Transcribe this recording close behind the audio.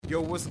Yo,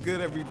 what's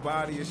good,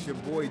 everybody? It's your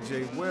boy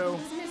Jay Will.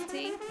 Miss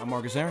T. I'm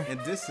Marcus Aaron. And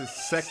this is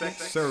Second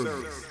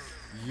Service.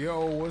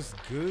 Yo, what's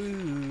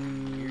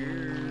good?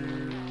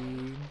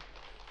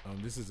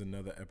 This is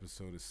another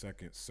episode of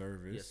Second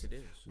Service. Yes, it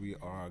is. We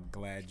are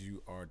glad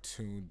you are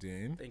tuned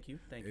in. Thank you.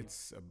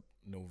 It's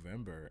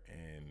November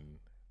and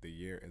the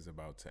year is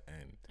about to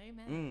end.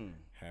 Amen.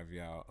 Have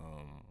y'all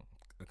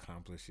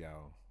accomplished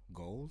y'all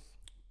goals?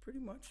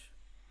 Pretty much.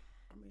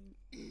 I mean,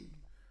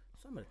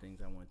 some of the things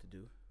I wanted to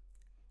do.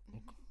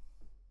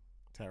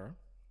 Tara?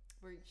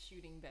 We're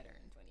shooting better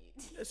in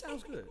 2018. It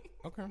sounds good.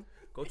 Okay.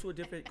 Go to a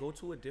different.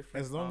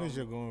 As long as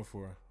you're going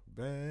for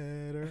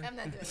better. I'm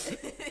not doing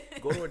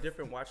it. Go to a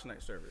different watch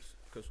night service,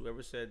 because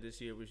whoever said this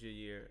year was your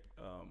year,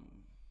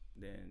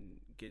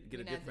 then get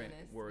a different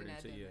word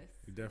into you.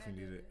 You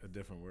definitely need a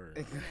different word.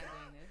 We're not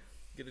doing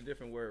this. Get a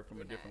different word from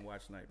We're a different not.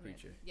 watch night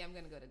preacher. Yeah, I'm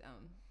gonna go to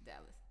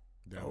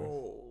Dallas.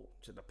 Oh,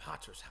 to the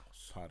Potter's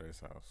house. Potter's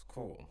house.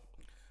 Cool.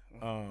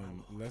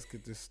 Let's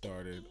get this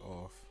started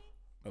off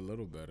a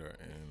little better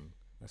and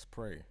let's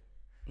pray.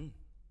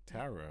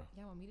 Tara.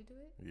 Y'all want me to do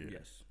it? Yeah.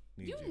 Yes.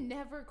 Need You you.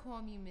 never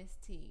call me Miss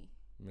T.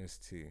 Miss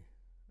T.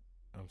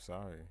 I'm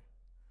sorry.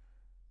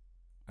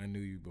 I knew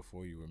you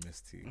before you were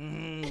Miss T. Bow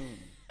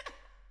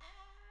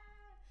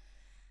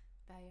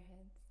your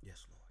heads.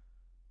 Yes, Lord.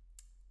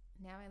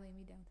 Now I lay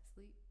me down to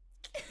sleep.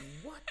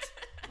 What?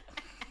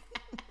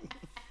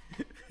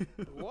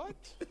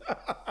 What?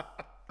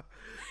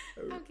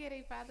 I'm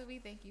kidding, Father. We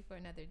thank you for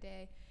another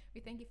day. We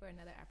thank you for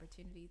another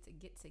opportunity to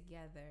get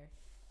together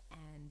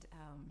and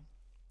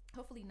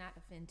hopefully not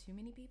offend too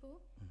many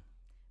people.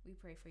 We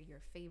pray for your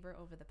favor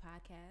over the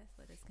podcast.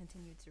 Let us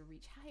continue to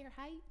reach higher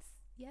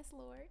heights. Yes,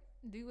 Lord.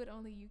 Do what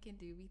only you can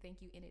do. We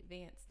thank you in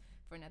advance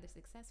for another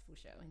successful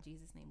show. In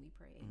Jesus' name we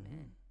pray.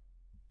 Amen.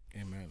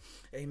 Amen.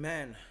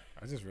 Amen.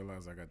 I just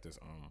realized I got this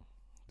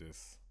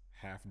this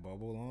half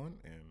bubble on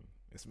and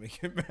it's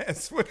making mad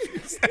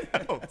swishy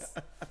sounds.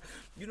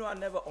 You know, I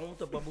never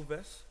owned a bubble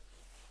vest.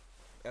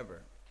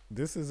 Ever.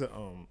 This is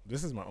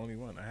my only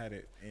one. I had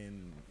it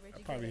in. Where'd I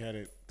you probably get had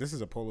it. This is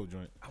a polo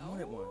joint. I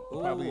wanted one.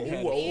 Probably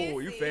had Oh,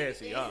 you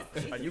fancy, huh?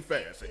 You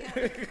fancy.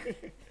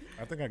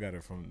 I think I got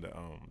it from the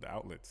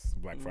outlets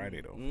Black Friday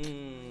though.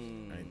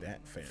 I ain't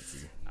that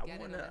fancy. I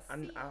Got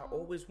it I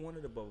always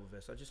wanted a bubble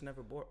vest. I just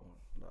never bought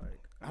one.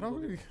 Like I don't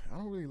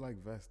really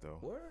like vests though.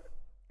 What?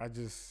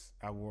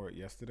 I wore it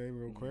yesterday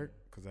real quick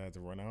because I had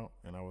to run out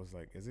and I was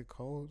like, is it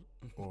cold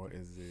or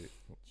is it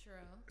True.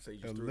 So you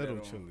a just threw little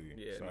that on. chilly?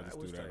 Yeah, So I just it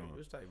was threw that tight. on. It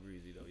was tight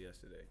breezy though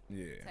yesterday.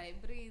 Yeah.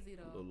 Type breezy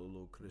though.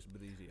 Little crisp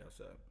breezy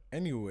outside.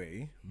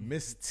 Anyway,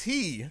 Miss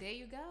T. There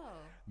you go.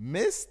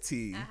 Miss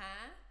T.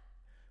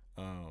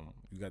 Uh-huh.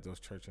 You got those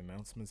church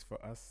announcements for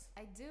us?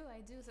 I do.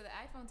 So the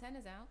iPhone 10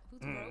 is out.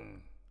 Who's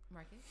broke?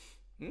 Marcus.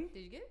 Did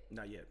you get it?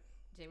 Not yet.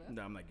 J-Will?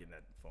 No, I'm not getting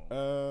that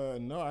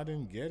phone. No, I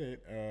didn't get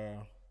it.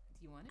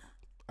 Do you want it?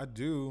 I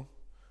do.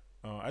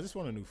 I just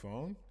want a new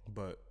phone,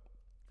 but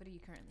What do you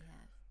currently have?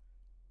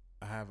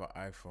 I have an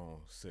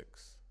iPhone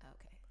 6.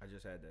 Okay. I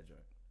just had that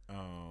joint.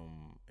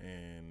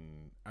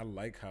 And I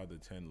like how the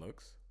 10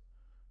 looks.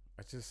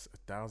 I just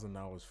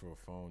 $1,000 for a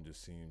phone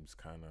just seems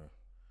kind of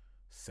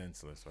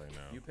senseless right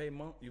now. You pay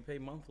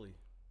monthly.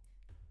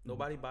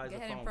 Nobody buys Go a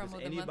ahead and phone. promo Does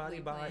the anybody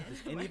monthly plan.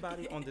 Does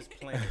anybody on this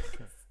planet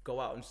go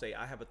out and say,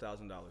 I have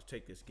 $1,000,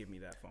 take this, give me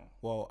that phone?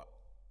 Well,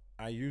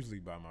 I usually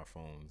buy my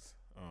phones.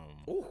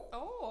 Oh.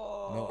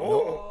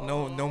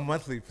 No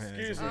monthly plans.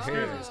 Excuse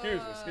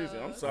me.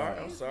 I'm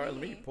sorry.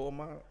 Let me pull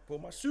my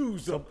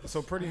shoes up.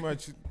 So pretty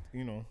much,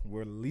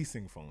 we're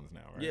leasing phones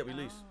now, right? Yeah, we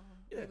lease.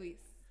 Yeah.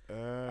 Release.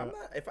 I'm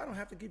not. If I don't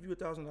have to give you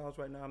 $1,000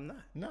 right now, I'm not.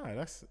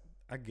 Nah,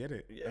 I get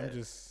it. Yeah. I'm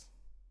just,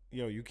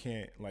 you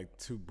can't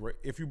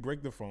if you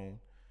break the phone,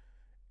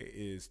 it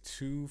is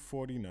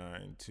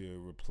 $249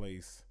 to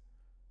replace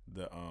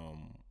the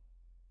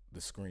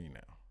screen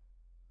now.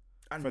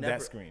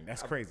 That screen.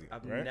 That's crazy.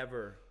 I've right?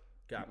 never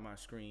got my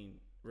screen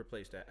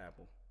replaced at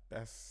Apple.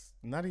 That's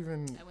not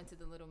even. I went to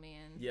the little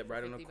man. Yeah,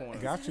 right on the 50 corner.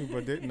 bucks. Got you,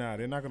 but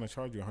they're not gonna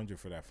charge you $100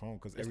 for that phone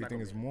because It's not everything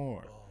gonna is be.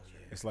 more. Oh,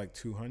 yeah. It's like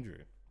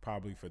 $200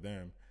 probably for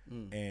them,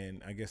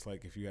 and I guess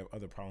like if you have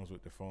other problems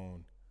with the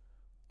phone,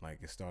 like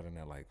it's starting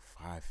at like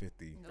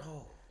 $550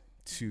 Oh,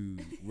 to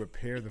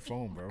repair the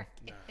phone, bro.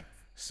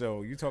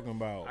 So you talking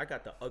about? I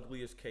got the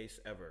ugliest case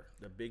ever.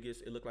 The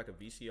biggest. It looked like a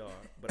VCR,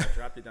 but I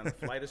dropped it down a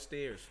flight of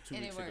stairs 2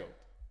 And it weeks ago. worked.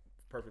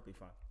 Perfectly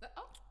fine.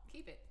 Oh,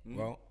 keep it.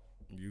 Well,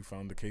 you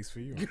found the case for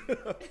you.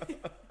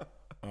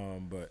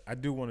 But I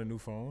do want a new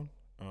phone.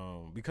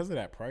 Because of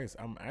that price,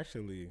 I'm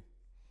actually.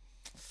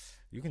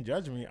 You can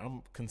judge me.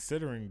 I'm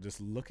considering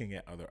just looking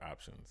at other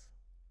options.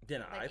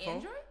 Then an Like iPhone.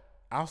 Android?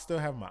 I'll still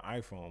have my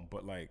iPhone,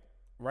 but like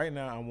right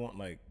now, I want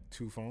like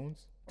 2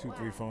 phones,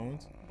 3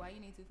 phones. Why you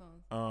need 2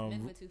 phones?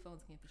 Men with 2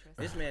 phones can't be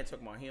trusted. This man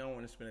talking about he don't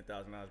want to spend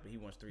 $1,000, but he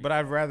wants 3. But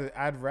I'd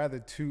rather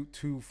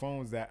two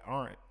phones that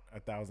aren't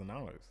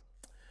 $1,000.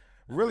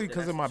 Really,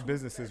 because of my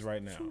businesses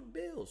right now. 2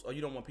 bills. Or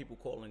you don't want people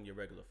calling your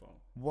regular phone.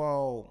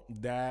 Well,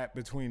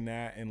 between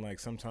that and like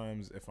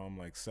sometimes if I'm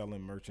like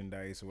selling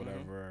merchandise or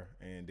whatever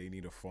and they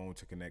need a phone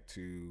to connect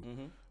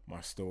to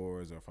my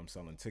stores or if I'm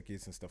selling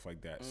tickets and stuff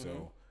like that.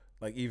 So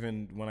like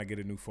even when I get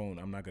a new phone,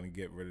 I'm not gonna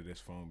get rid of this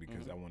phone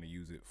because I want to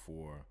use it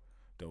for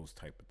those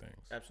type of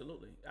things.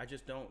 Absolutely. I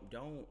just don't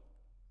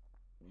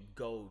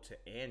go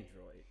to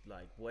Android.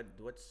 Like what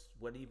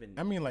even?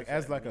 I mean, like does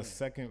as that like mean? a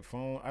second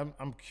phone,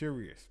 I'm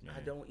curious, man.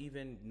 I don't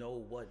even know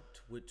what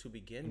to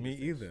begin. Me with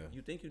this. either.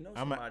 You think you know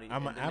I'm somebody?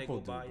 I'm and an then Apple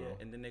they go buy dude, bro.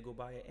 and then they go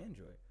buy an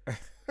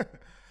Android.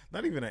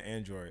 Not even an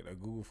Android, a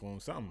Google phone,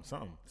 something.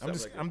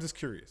 Like I'm just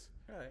curious.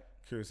 All right.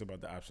 Curious about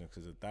the options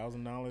because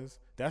 $1,000.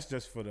 That's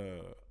just for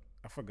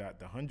I forgot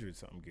the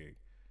 100-something gig.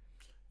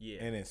 Yeah.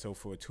 And then so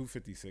for a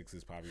 256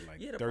 is probably like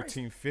Yeah, the price-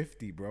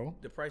 $1,350, bro.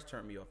 The price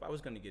turned me off. I was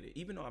gonna get it,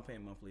 even though I'm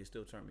paying monthly. It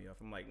still turned me off.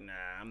 I'm like, nah,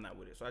 I'm not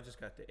with it. So I just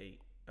got the 8.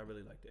 I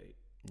really like the 8.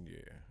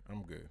 Yeah,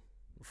 I'm good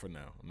for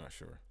now. I'm not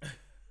sure. Okay.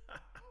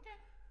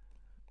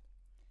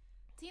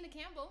 Tina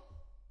Campbell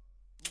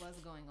was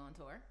going on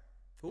tour,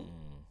 Who?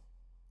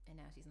 and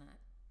now she's not.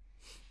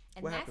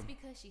 And What that's happened?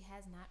 because she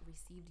has not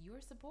received your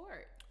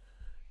support.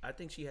 I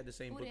think she had the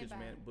same Who didn't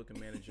buy it? booking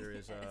manager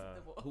as Yes,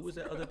 the Wolves. who was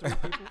that other 3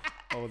 people?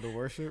 Oh, the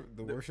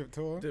worship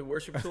tour. The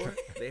worship tour.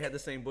 They had the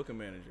same booking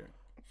manager.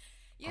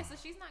 Yeah, so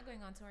she's not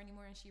going on tour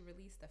anymore, and she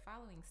released the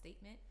following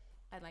statement.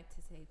 I'd like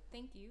to say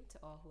thank you to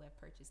all who have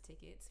purchased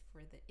tickets for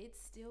the It's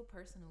Still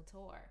Personal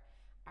tour.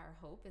 Our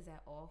hope is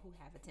that all who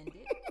have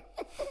attended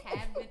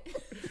have been...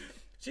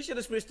 She should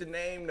have switched the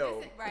name though.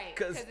 Listen, right,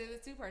 because it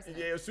was too personal.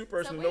 Yeah, it was too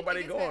personal. wait, Nobody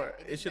it gets going. better.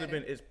 It It gets should have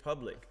better. been It's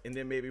Public, and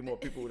then maybe more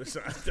people would have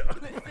signed up.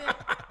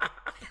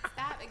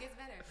 Stop, it gets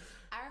better.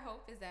 Our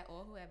hope is that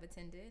all who have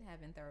attended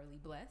have been thoroughly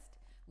blessed.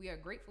 We are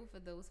grateful for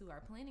those who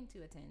are planning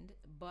to attend,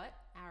 but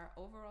our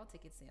overall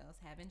ticket sales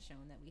haven't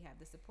shown that we have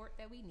the support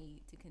that we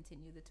need to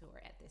continue the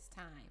tour at this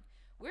time.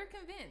 We're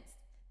convinced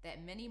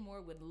that many more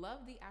would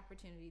love the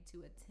opportunity to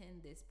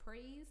attend this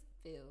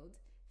praise-filled,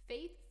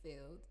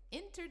 faith-filled,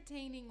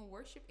 entertaining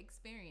worship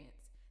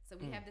experience. So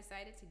we have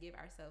decided to give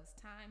ourselves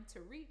time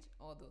to reach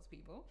all those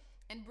people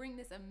and bring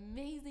this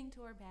amazing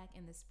tour back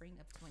in the spring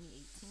of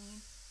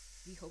 2018.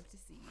 We hope to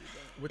see you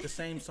there. With the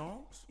same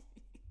songs?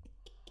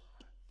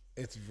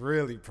 It's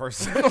really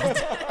personal.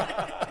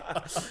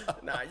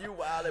 Nah, you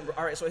wild.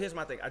 All right, so here's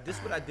my thing. This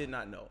is what I did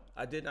not know.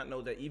 I did not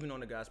know that even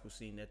on the gospel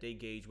scene that they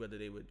gauge whether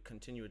they would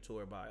continue a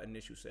tour by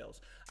initial sales.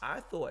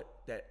 I thought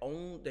that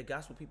the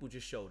gospel people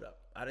just showed up.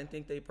 I didn't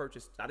think they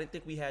purchased. I didn't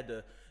think we had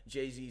the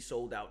Jay-Z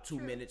sold out 2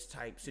 minutes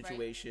type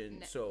situation.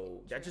 No,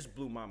 So that true. just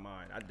blew my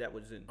mind. That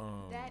was in.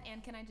 That,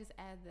 and can I just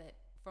add that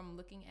from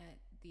looking at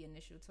the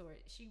initial tour,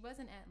 she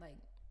wasn't at like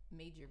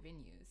major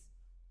venues.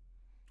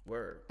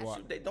 Word. Well,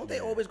 Don't they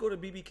always go to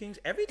BB King's?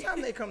 Every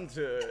time they come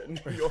to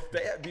New York,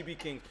 they have BB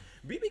King's.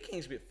 BB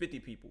King's get 50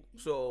 people.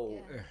 So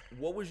Yeah.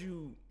 what was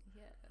you?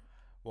 Yeah.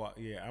 Well,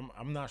 yeah,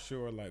 I'm not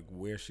sure like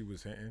where she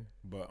was hitting,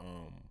 but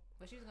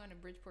But she was going to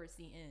Bridgeport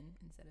CN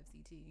instead of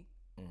CT.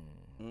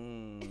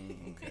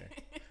 okay.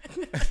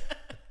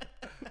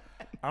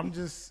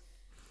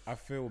 I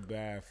feel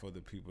bad for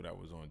the people that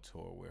was on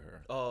tour with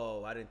her.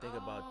 Oh, I didn't think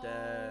about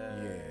that.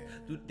 Yeah.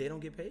 Dude, they don't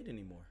get paid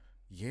anymore.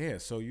 Yeah,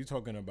 so you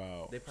talking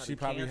about They she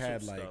probably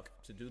had canceled like stuff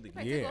to do the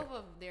Like Yeah. took off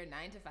of their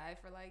 9 to 5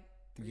 for like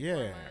 3-4 yeah,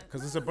 months.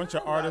 because it's a bunch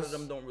of A lot artists. of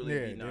them don't really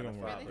yeah, be they 9 to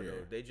don't 5, work. but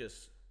Yeah.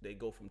 they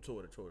go from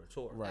tour to tour to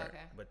tour. Right. Okay.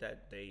 But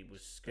that they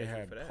was They scheduled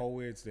had for that.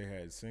 poets, they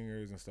had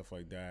singers and stuff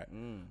like that.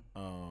 Mm.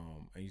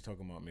 And you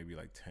talking about maybe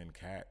like 10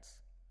 cats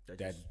That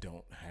that just-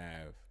 don't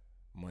have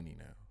money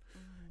now,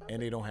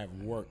 and they don't have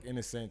work in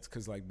a sense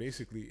because like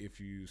basically if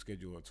you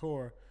schedule a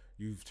tour,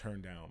 you've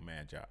turned down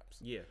mad jobs.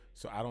 Yeah.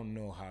 So I don't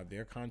know how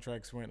their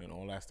contracts went and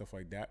all that stuff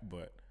like that,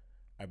 but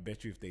I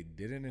bet you if they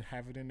didn't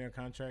have it in their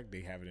contract,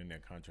 they have it in their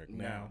contract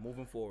Now, now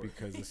moving forward.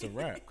 because it's a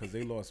wrap because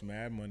they lost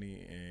mad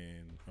money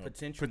and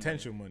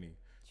Potential money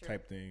Sure.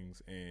 type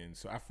things, and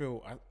so I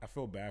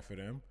feel bad for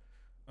them,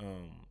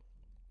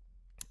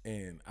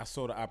 and I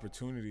saw the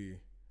opportunity.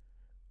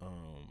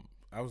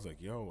 I was like,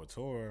 yo, a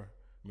tour,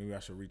 maybe I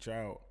should reach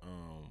out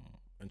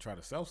and try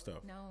to sell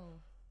stuff. No.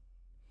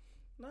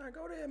 Nah,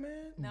 go there,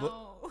 man.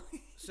 No.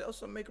 Sell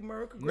some Make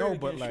America Great No, Again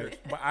but shit.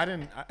 like, but I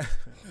didn't.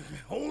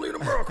 Only in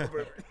America,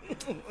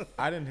 baby.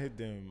 I didn't hit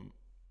them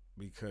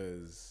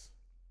because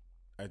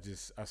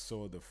I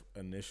saw the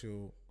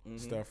initial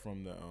stuff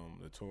from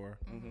the tour,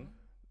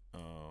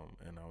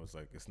 and I was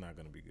like, it's not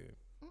gonna be good,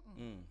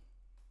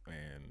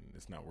 and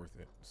it's not worth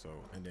it. So,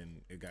 and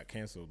then it got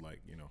canceled,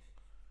 like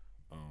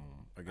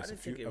I guess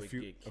didn't think it would get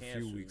a few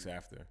canceled. weeks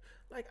after.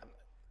 Like,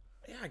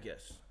 yeah, I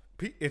guess.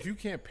 If you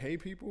can't pay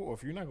people, or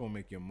if you're not gonna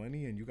make your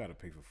money and you got to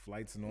pay for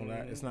flights and all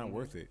that, it's not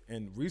worth it.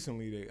 And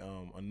recently, they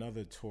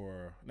another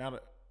tour. Now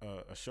that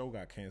a show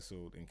got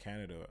canceled in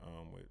Canada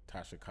with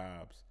Tasha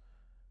Cobbs.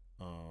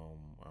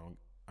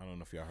 I don't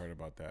know if y'all heard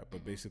about that,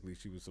 but basically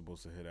she was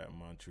supposed to hit at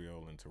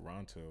Montreal and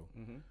Toronto.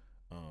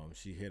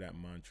 She hit at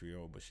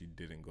Montreal, but she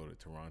didn't go to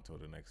Toronto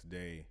the next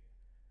day,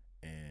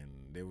 and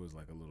there was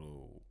like a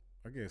little,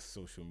 I guess,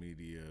 social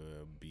media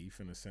beef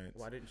in a sense.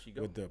 Why didn't she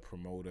go? With the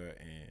promoter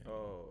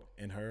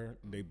and her?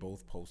 They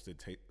both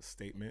posted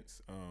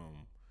statements.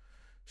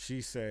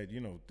 She said,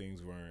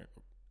 things weren't,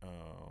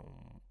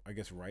 I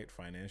guess, right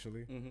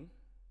financially.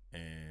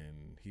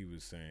 and he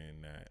was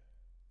saying that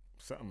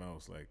something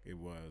else like it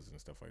was and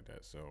stuff like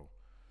that. So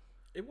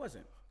It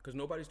wasn't, because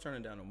nobody's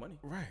turning down no money.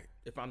 right.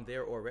 If I'm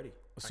there already,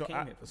 So I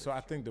came here for this.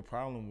 I think the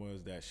problem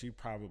was that she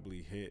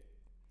probably hit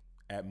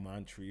at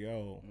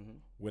Montreal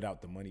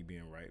without the money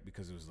being right,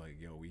 because it was like,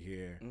 yo, we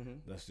here,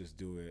 let's just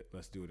do it.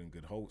 Let's do it in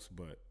good hopes.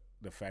 But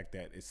the fact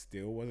that it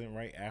still wasn't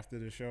right after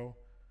the show,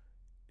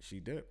 she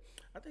did.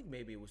 I think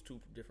maybe it was two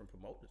different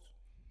promoters.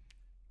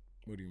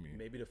 What do you mean?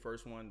 Maybe the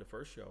first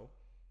show,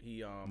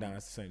 he Nah,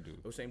 it's the same dude.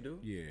 it was the same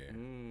dude. Yeah,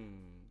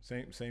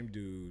 same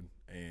dude,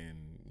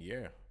 and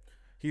yeah,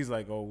 he's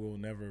like, oh, we'll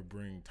never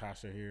bring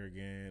Tasha here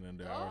again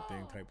under our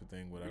thing, type of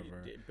thing,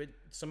 whatever. But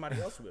somebody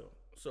else will.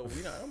 So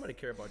nobody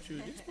care about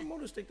you. These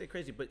promoters think they're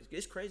crazy, but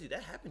it's crazy.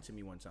 That happened to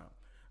me one time.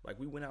 Like,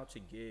 we went out to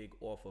gig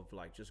off of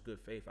like just good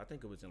faith. I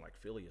think it was in like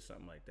Philly or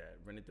something like that.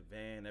 Rented the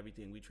van,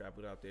 everything. We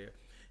traveled out there,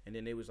 and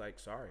then they was like,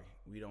 sorry,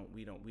 we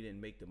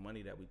didn't make the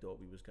money that we thought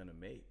we was gonna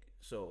make.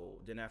 So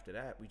then after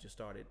that, we just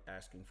started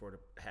asking for the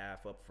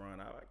half up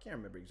front. I can't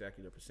remember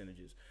exactly the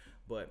percentages,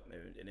 but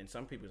and then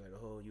some people's like,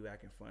 oh, you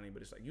acting funny,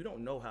 but it's like, you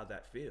don't know how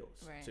that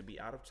feels to be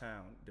out of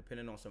town,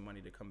 depending on some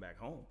money to come back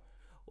home,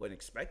 or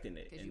expecting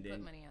it. Because and you then,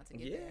 put money out to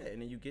get there.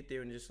 and then you get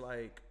there and just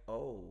like,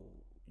 oh,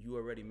 you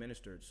already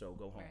ministered, so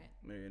go home.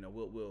 Right. You know,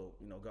 we'll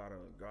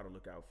gotta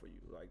look out for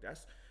you. Like,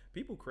 that's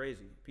people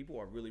crazy. People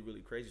are really,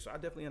 really crazy. So I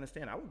definitely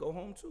understand. I would go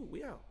home too.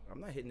 We out. I'm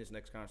not hitting this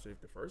next concert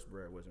if the first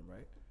bread wasn't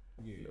right.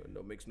 Yeah.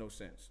 No, makes no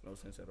sense. No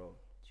sense at all.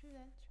 True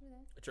that.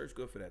 A church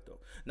good for that though.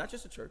 Not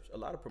just a church. A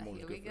lot of promoters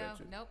Here good we for go. that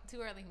too. Nope,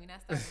 too early. We're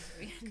not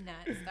starting. We're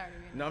not starting.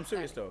 No, I'm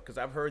serious though, because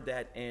I've heard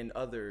that in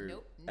other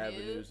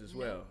avenues as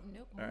well.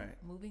 Nope. All right,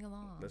 Moving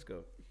along. let's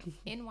go.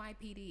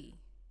 NYPD.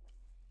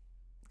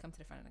 Come to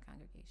the front of the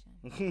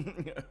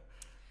congregation.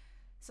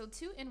 So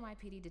 2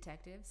 NYPD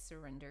detectives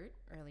surrendered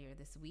earlier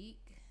this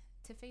week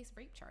to face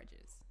rape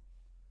charges.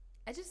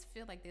 I just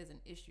feel like there's an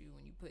issue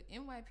when you put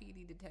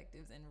NYPD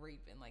detectives and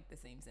rape in like the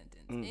same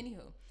sentence.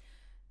 Anywho,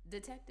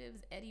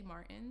 detectives Eddie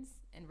Martins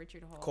and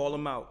Richard Hall. Call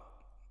them out.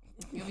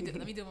 Let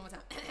me do it one more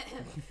time.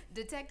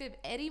 Detective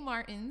Eddie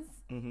Martins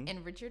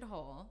and Richard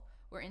Hall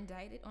were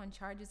indicted on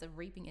charges of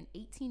raping an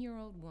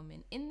 18-year-old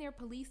woman in their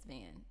police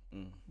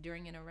van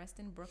during an arrest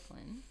in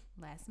Brooklyn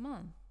last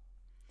month.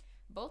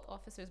 Both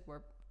officers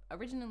were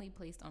originally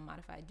placed on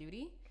modified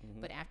duty,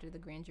 but after the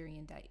grand jury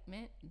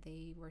indictment,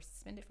 they were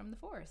suspended from the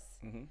force.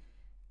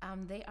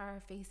 They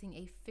are facing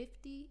a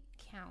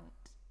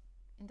 50-count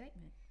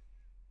indictment,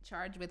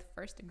 charged with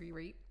first-degree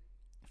rape,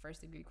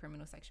 first-degree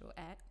criminal sexual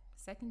act,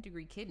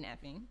 second-degree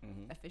kidnapping,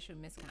 official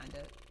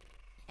misconduct,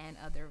 and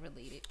other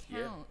related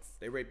counts.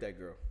 Yeah, they raped that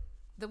girl.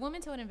 The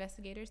woman told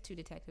investigators 2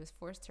 detectives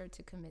forced her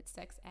to commit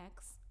sex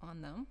acts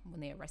on them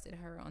when they arrested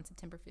her on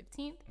September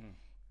 15th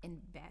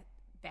in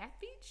Bath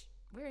Beach?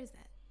 Where is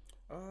that?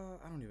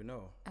 I don't even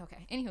know.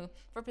 Okay. Anywho,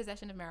 for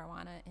possession of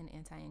marijuana and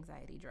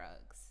anti-anxiety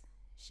drugs.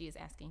 She is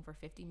asking for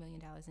 $50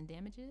 million in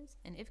damages,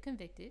 and if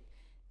convicted,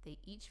 they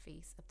each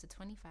face up to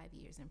 25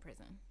 years in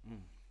prison.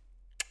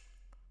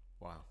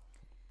 Wow.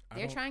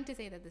 They're trying to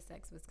say that the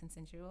sex was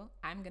consensual.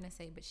 I'm going to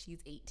say, but she's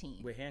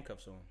 18. With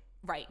handcuffs on.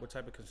 Right. What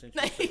type of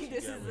consensual Like, sex you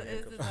this got is with this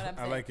is handcuffs what on? I'm I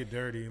saying. like it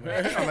dirty.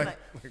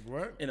 Like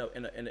what?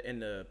 In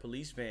the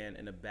police van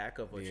in the back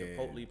of a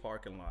Chipotle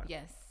parking lot.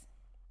 Yes.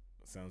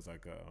 Sounds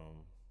like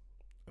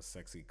a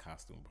sexy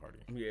costume party.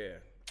 Yeah.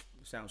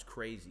 Sounds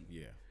crazy.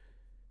 Yeah.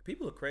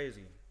 People are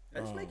crazy.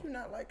 That just make you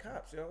not like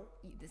cops, yo.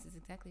 This is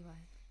exactly why.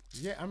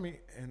 Yeah, I mean,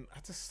 and I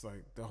just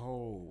like the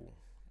whole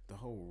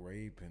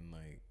rape and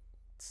like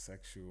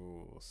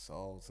sexual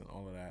assaults and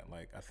all of that.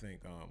 Like, I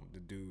think the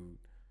dude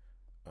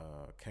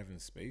Kevin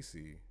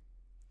Spacey,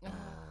 Don't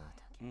get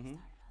me started.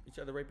 Each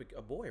other rape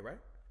a boy, right?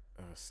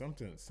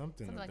 something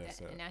Something like that's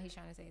that. And now he's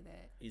trying to say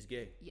that. He's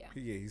gay. Yeah.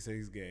 he says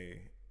he's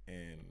gay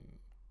and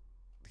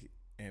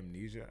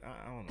amnesia.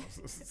 I don't know,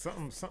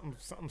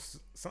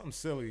 something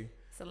silly.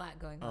 It's a lot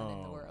going on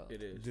in the world.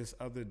 It is. This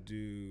other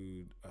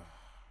dude,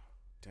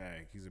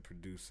 he's a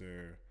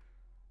producer.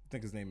 I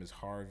think his name is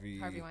Harvey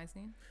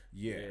Weinstein?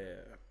 Yeah.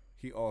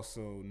 He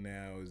also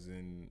now is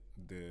in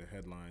the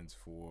headlines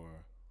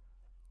for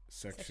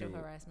sexual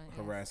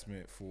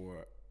harassment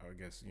for, I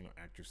guess,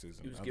 actresses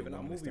and He was other giving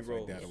out women and movie stuff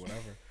roles. like that or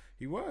whatever.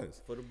 He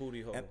was. For the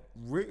booty hole. And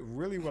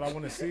really what I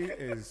want to see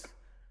is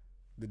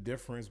the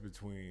difference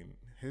between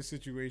his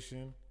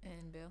situation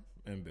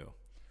And Bill.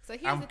 So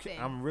here's the thing.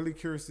 I'm really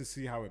curious to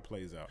see how it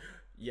plays out.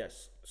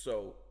 Yes.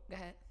 So Go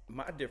ahead.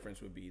 my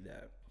difference would be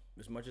that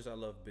as much as I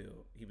love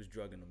Bill, he was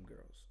drugging them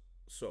girls.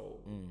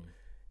 So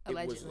it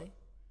Allegedly.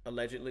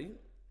 Allegedly,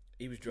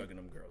 he was drugging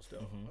them girls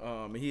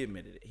though. He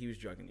admitted it. He was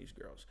drugging these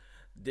girls.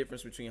 The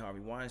difference between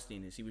Harvey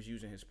Weinstein is he was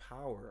using his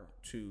power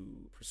to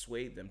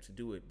persuade them to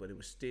do it, but it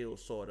was still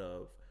sort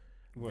of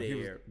He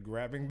was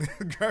grabbing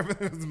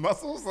his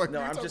muscles. Like,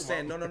 no, I'm just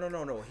saying.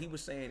 No. He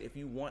was saying if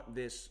you want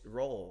this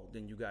role,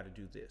 then you got to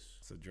do this.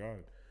 It's a drug.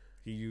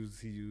 He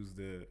used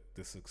the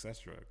success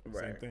drug.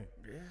 Same thing.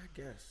 Yeah, I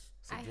guess.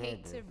 It's a I drug,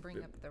 hate bro. to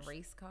bring up the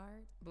race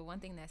card, but one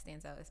thing that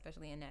stands out,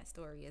 especially in that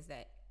story, is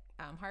that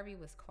Harvey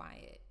was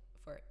quiet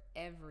for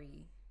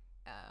every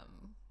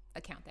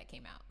account that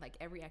came out. Like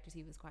every actress,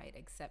 he was quiet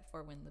except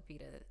for when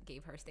Lupita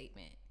gave her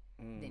statement.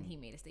 Then he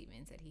made a statement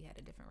and said he had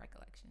a different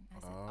recollection. I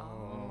said,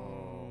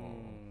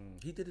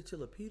 He did it to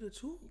Lupita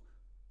too?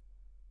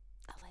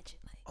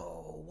 Allegedly.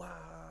 Oh,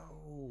 wow.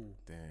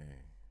 Dang.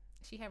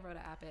 She had wrote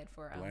an op-ed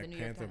for Black the New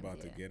York Panther Times.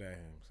 about to get at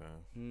him,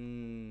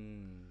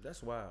 son.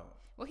 That's wild.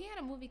 Well, he had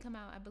a movie come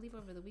out, I believe,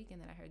 over the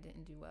weekend that I heard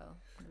didn't do well.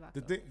 In the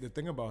box The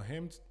thing about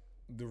him,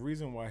 the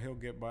reason why he'll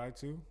get by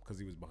too, because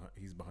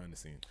he's behind the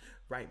scenes.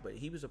 Right, but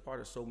he was a part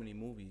of so many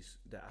movies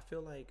that I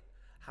feel like,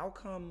 how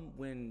come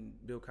when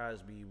Bill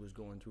Cosby was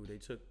going through, they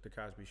took the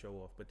Cosby Show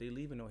off, but they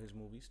leaving all his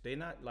movies? They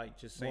not like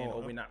just saying,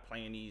 Well, we're not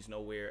playing these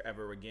nowhere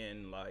ever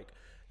again. Like,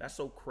 that's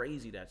so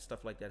crazy that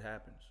stuff like that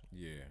happens.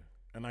 Yeah,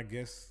 and I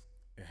guess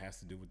it has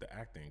to do with the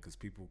acting, because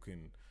people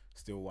can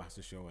still watch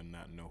the show and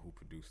not know who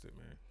produced it,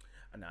 man.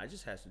 And it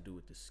just has to do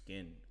with the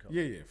skin color.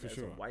 Yeah, for As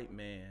sure. a white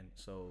man,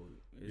 so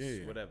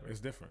it's whatever. It's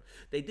different.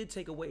 They did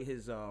take away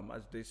his.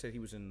 They said he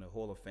was in the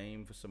Hall of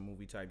Fame for some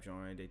movie type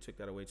joint. They took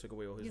that away. Took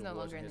away all his He's no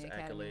awards longer and in his the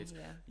Academy, accolades.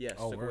 yeah. Yes,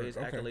 Oh, took away word. his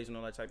Okay. accolades and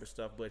all that type of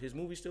stuff. But his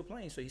movie's still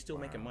playing, so he's still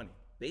making money.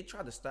 They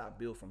tried to stop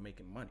Bill from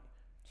making money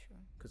True.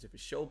 because if his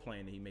show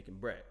playing, he making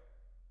bread.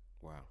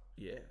 Wow.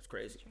 Yeah, it's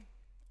crazy.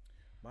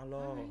 My All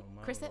lord, right.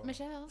 my Chrisette lord.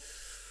 Michelle.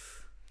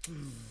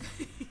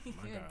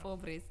 God.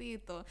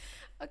 Pobrecito.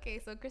 Okay,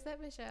 so Chrisette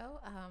Michelle,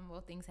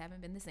 well, things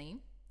haven't been the same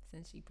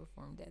since she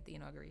performed at the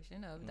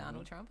inauguration of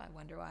Donald Trump. I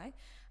wonder why.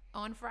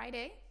 On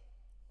Friday,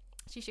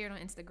 she shared on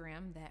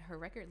Instagram that her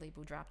record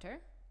label dropped her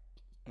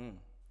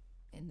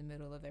in the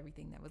middle of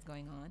everything that was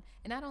going on.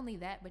 And not only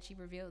that, but she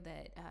revealed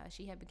that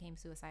she had become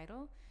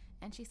suicidal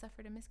and she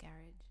suffered a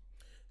miscarriage.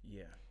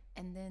 Yeah,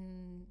 And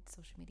then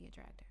social media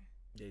dragged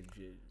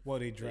her.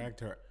 They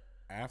dragged her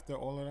after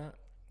all of that.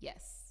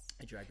 Yes.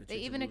 They dragged the They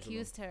chick to even Jerusalem.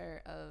 accused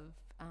her of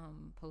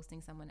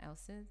posting someone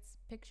else's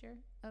picture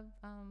of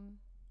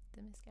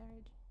the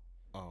miscarriage,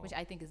 Oh, which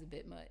I think is a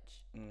bit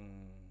much.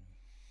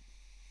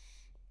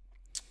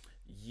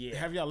 Yeah,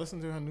 have y'all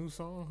listened to her new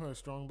song, her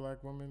 "Strong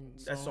Black Woman"?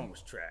 that song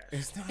was trash.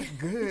 It's not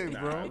good, Nah,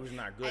 bro. it was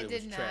not good. I It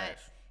did was not. trash.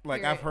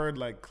 Like You're I've right. heard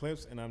like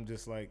clips, and I'm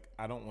just like,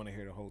 I don't want to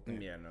hear the whole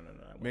thing. Yeah, no.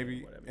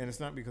 Maybe, whatever. and it's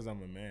not because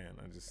I'm a man.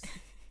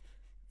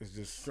 It's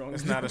just Strong-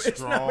 it's not a it's not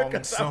strong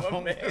because I'm a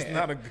song. It's man.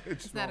 not a good.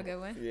 It's not a good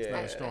one. Yeah. It's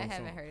not a strong I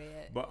haven't song. heard it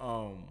yet. But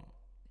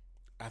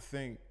I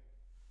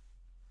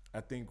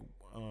think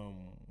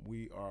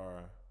we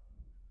are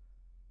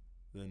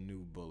the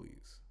new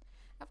bullies.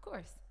 Of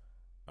course.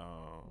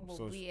 Well,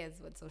 So we as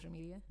what, social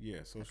media?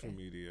 yeah, social Okay.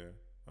 media.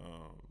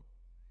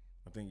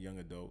 I think young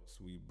adults,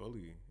 we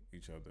bully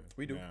each other.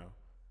 We do. now,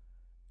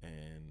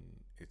 and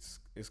it's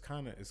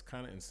kind of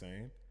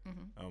insane.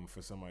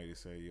 For somebody to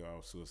say you're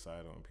all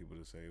suicidal, and people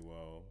to say,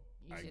 well,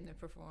 You shouldn't have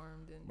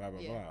performed. And blah blah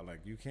yeah. blah.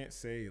 Like you can't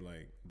say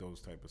like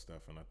those type of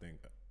stuff. And I think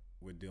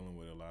we're dealing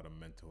with a lot of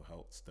mental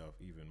health stuff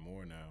even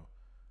more now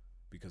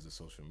because of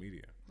social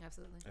media.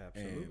 Absolutely.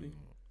 Absolutely. And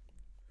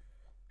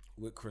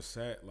with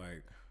Chrisette,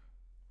 like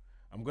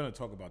I'm gonna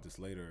talk about this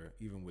later,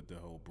 even with the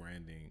whole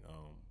branding,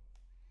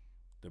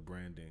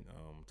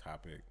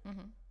 topic.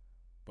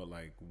 But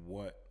like,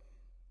 what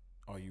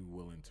are you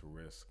willing to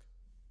risk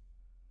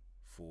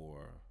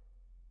for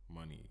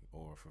money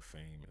or for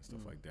fame and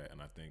stuff like that?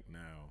 And I think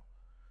now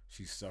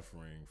she's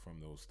suffering from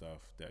those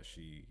stuff that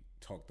she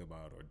talked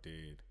about or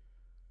did.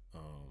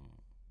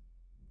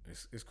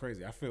 It's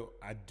crazy.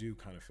 I do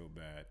kind of feel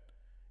bad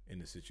in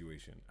the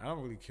situation. I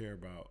don't really care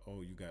about,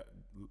 you got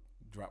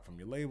dropped from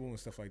your label and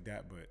stuff like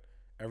that, but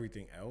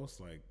everything else,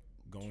 like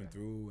going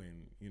through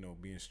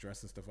and being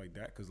stressed and stuff like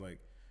that, because like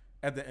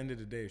at the end of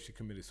the day, if she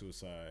committed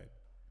suicide,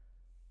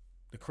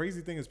 the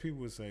crazy thing is people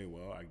would say,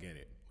 well, I get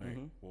it, like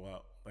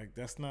well, like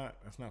that's not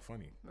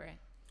funny. Right.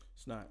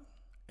 It's not.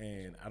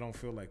 And I don't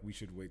feel like we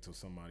should wait till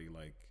somebody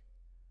like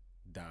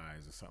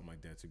dies or something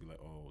like that to be like,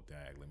 oh,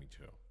 dag, let me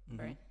chill.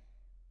 Right.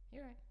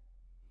 You're right.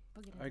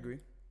 We'll get into I agree.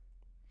 it.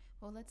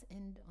 Well, let's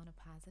end on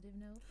a positive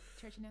note.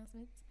 Church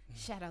announcements.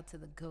 Shout out to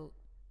the GOAT,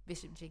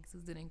 Bishop Jakes,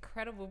 who's did an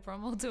incredible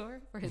promo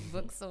tour for his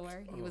book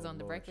Soar. He was Oh, on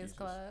the Lord Breakfast Jesus.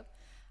 Club.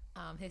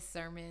 His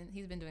sermon,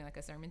 he's been doing like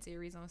a sermon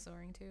series on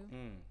soaring too.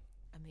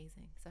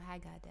 Amazing. So hi,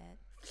 God Dad.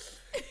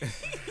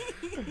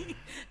 Those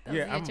Yeah, are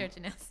your I'm- church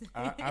announcements.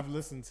 I've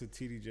listened to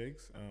TD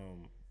Jakes.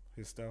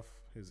 His stuff,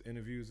 his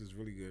interviews is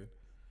really good.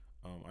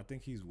 I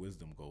think he's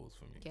wisdom goals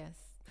for me. Yes.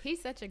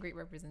 He's such a great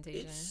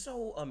representation. It's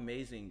so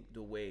amazing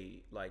the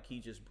way like he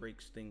just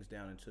breaks things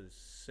down into the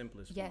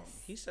simplest form.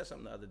 Yes. He said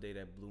something the other day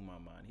that blew my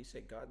mind. He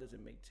said God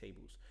doesn't make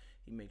tables,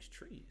 he makes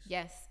trees.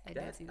 Yes, I did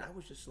That, see that. I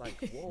was just like,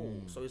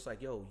 whoa. So it's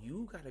like, yo,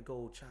 you gotta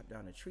go chop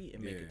down a tree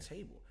and make Yeah. a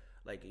table.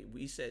 Like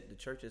we said, the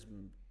church has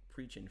been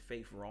preaching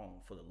faith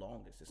wrong for the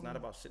longest. It's not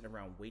about sitting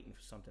around waiting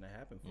for something to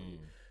happen for you.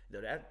 Though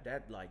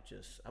that like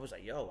just, I was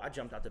like, yo, I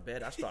jumped out the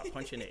bed, I started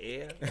punching the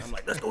air, and I'm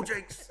like, let's go,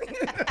 Jakes.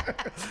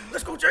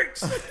 Let's go,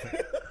 Jakes.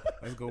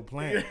 Let's go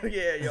plant.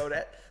 Yeah, yo,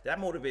 that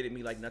motivated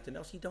me like nothing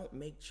else. He don't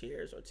make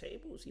chairs or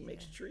tables. He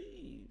makes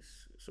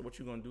trees. So what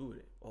you gonna do with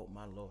it? Oh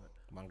my Lord.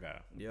 My God.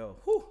 Yo,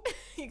 whew.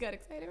 You got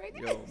excited right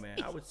now. Yo, man,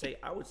 I would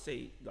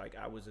say like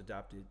I was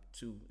adopted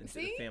too into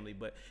the See? family,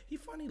 but he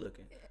funny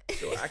looking,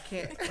 so I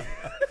can't.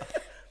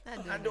 Not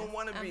I doing don't this.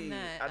 want to I'm be. not.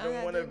 I I'm don't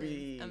not want to doing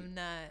be. this. I'm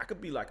not. I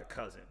could be like a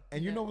cousin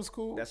And you know what's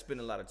cool? that spend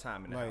a lot of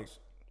time in the like house.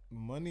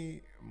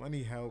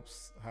 money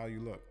helps how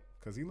you look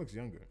because he looks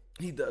younger.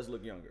 He does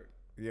look younger.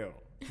 Yo,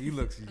 he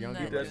looks younger.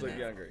 He not does doing look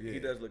that. younger. Yeah. He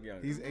does look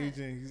younger. He's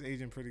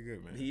aging pretty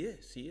good, man. He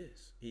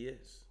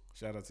is.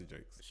 Shout out to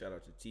Jakes. Shout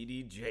out to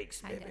TD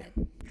Jakes, Hi, baby.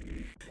 Dad.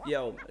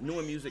 Yo,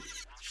 newer music.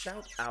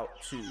 Shout out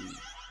to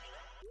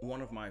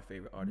one of my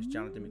favorite artists,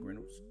 Jonathan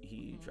McReynolds.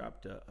 He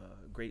dropped a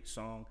great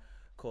song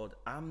called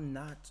 "I'm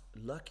Not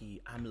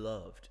Lucky, I'm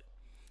Loved."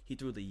 He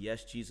threw the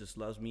 "Yes, Jesus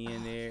Loves Me"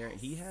 in there.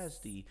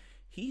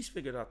 He's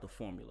figured out the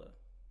formula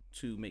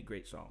to make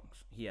great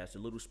songs. He has a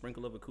little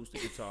sprinkle of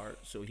acoustic guitar,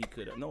 so he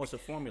could. No, it's a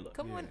formula.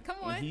 Come on.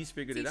 And he's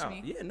figured it Teach out.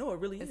 me. Yeah, no, it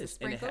really Is it is.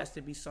 And it sprinkle? has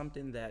to be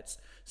something that's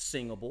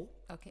singable.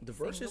 Okay, The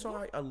verses singable.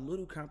 are a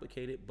little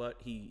complicated, but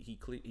he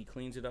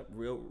cleans it up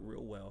real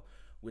well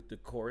with the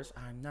chorus.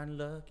 I'm not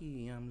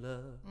lucky, I'm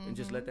loved. And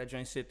just let that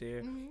joint sit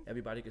there.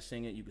 Everybody can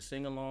sing it. You can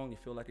sing along. You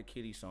feel like a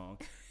kiddie song.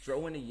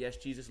 Throw in the "Yes,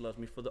 Jesus Loves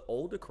Me" for the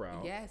older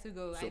crowd. Yes, who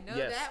go? So, I know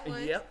yes, that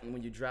one. Yep. And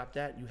when you drop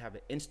that, you have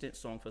an instant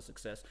song for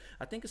success.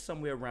 I think it's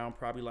somewhere around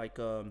probably like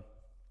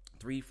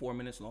 3-4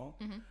 minutes long.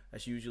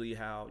 That's usually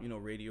how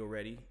radio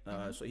ready.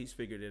 So he's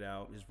figured it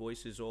out. His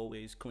voice is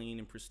always clean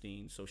and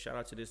pristine. So shout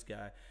out to this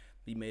guy.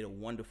 He made a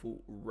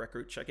wonderful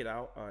record. Check it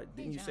out.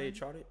 Didn't you say it John.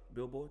 charted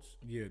billboards?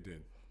 Yeah, it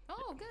did.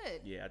 Oh,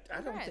 good. Yeah,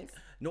 I don't think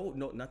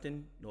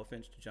nothing. No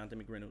offense to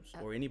Jonathan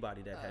McReynolds or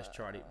anybody that has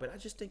charted, but I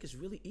just think it's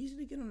really easy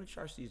to get on the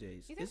charts these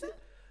days. You think Is so?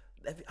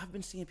 it? I've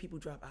been seeing people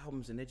drop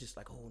albums and they're just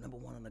like, oh, number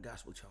one on the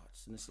gospel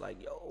charts, and it's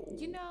like, yo,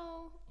 You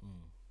know,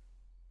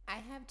 I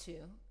have two.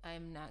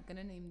 I'm not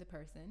gonna name the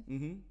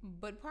person,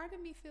 but part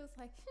of me feels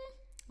like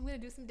I'm gonna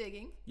do some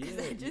digging. 'Cause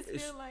Yeah, I just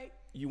it's- feel like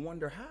you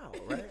wonder how,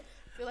 right?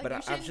 feel like But you I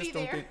shouldn't just be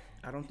don't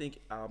there.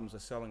 think albums are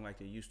selling like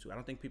they used to. I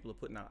don't think people are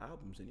putting out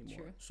albums anymore.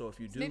 True. So if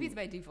you do, maybe it's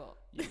by default.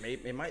 yeah,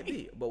 it might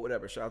be, but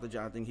whatever. Shout out to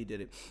Jonathan, he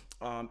did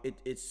it.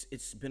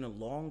 It's been a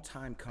long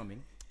time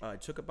coming.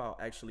 It took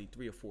about actually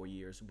 3 or 4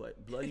 years,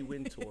 but Bloody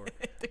Wind Tour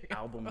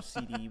album,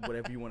 CD,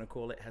 whatever you want to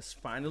call it, has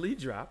finally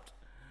dropped.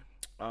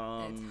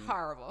 It's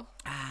horrible.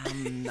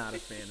 I'm not a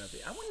fan of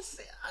it. I wouldn't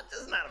say I'm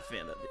just not a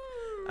fan of it.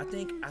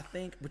 I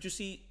think, but you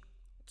see,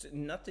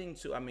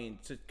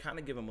 to kind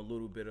of give him a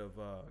little bit of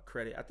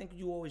credit. I think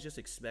you always just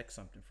expect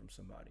something from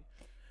somebody.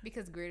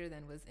 Because Greater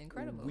Than was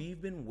incredible. We've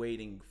been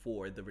waiting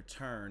for the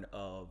return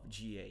of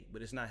GA,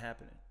 but it's not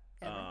happening.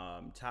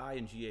 Ever? Ty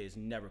and GA is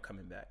never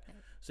coming back.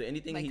 So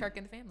anything like Kirk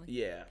and the Family.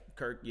 Yeah,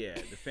 Kirk. Yeah,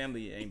 the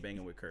family ain't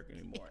banging with Kirk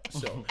anymore.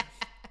 So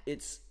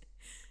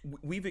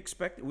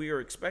we are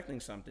expecting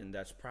something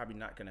that's probably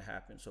not going to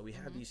happen. So we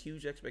have these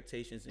huge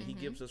expectations, and he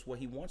gives us what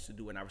he wants to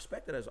do. And I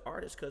respect it as an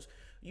artist because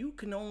you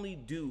can only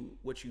do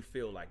what you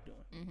feel like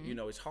doing.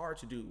 It's hard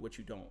to do what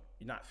you're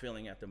not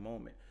feeling at the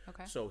moment.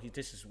 Okay. So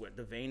this is what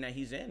the vein that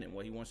he's in and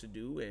what he wants to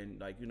do,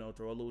 and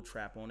throw a little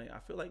trap on it. I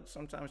feel like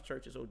sometimes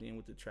churches ODing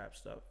with the trap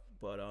stuff,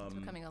 but It's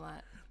becoming a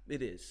lot.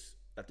 it is.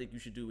 I think you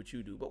should do what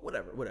you do, but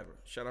whatever.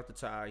 Shout out to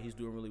Ty; he's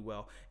doing really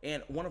well.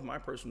 And one of my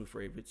personal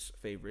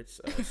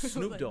favorites,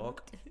 Snoop Dogg,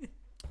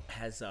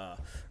 has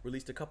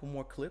released a couple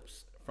more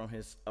clips from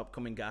his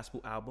upcoming gospel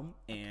album,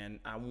 and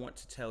I want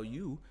to tell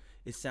you,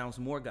 it sounds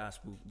more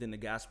gospel than the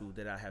gospel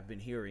that I have been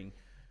hearing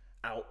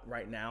out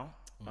right now.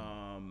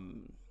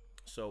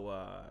 So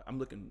I'm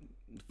looking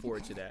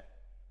forward to that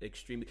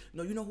extremely.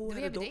 No, you know who Do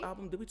we had a have a dope date?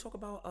 album? Did we talk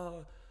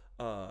about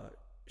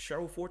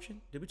Cheryl Fortune?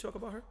 Did we talk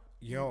about her?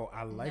 Yo,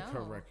 I like her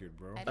No. record,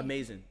 bro. I didn't-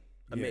 Amazing.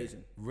 Yeah,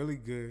 Amazing. really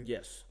good.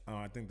 Yes.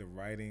 I think the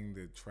writing,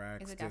 the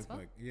tracks, Is it the- gospel?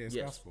 like, yeah, it's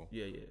Yes. gospel.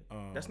 Yeah,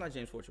 yeah. That's not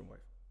James Fortune wife.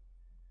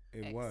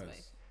 It Ex-wife.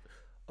 was.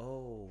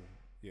 Oh,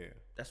 Yeah,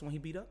 that's the one he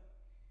beat up?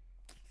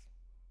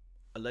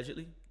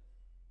 Allegedly?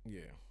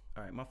 yeah.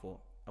 All right, my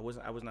fault. I was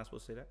not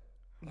supposed to say that.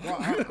 Well,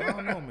 I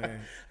don't know,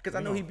 man. Because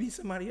I know he beat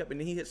somebody up and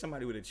then he hit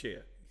somebody with a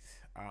chair.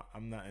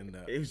 I'm not in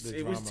the. It was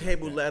the drama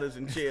table like that. ladders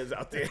and chairs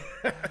out there.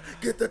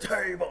 Get the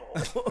table.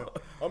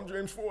 I'm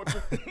James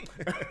Fortune.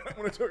 I'm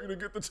going to tell you to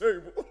get the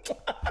table.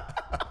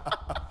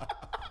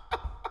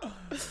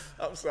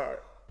 I'm sorry.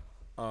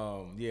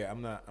 Yeah,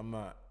 I'm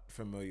not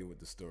familiar with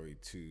the story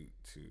too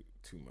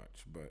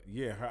much, but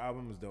yeah, her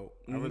album is dope.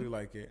 I really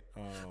like it.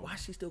 Why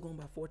is she still going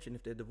by Fortune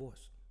if they're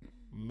divorced?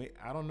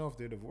 I don't know if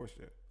they're divorced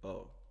yet.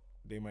 Oh.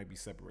 They might be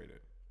separated.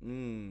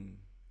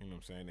 You know what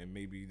I'm saying? And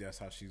maybe that's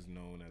how she's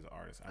known as an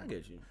artist. I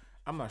get you.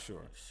 I'm not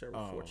sure.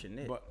 Cheryl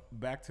Fortunate. But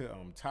back to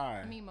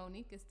Ty. I mean,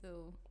 Monique is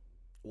still.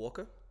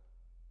 Walker?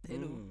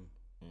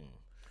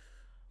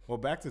 Well,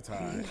 back to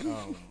Ty.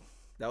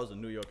 That was a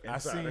New York I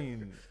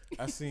insider.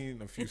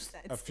 seen a few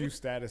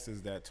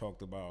statuses that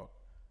talked about,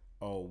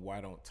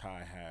 why don't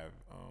Ty have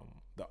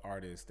the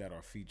artists that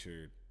are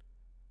featured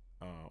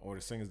or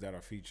the singers that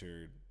are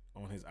featured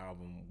on his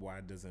album?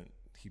 Why doesn't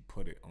he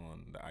put it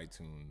on the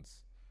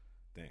iTunes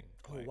thing.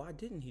 Oh, Like, why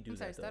didn't he do I'm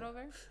sorry, that? start though?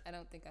 over. I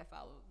don't think I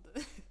followed.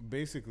 The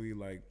basically,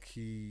 like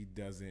he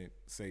doesn't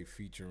say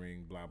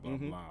featuring blah blah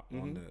blah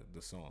on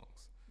the songs.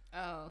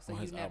 Oh, so On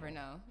you his never album.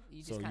 know.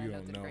 You So just kind you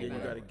of know don't through the know. Yeah, you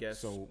grapevine. gotta whatever. guess.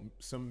 So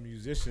some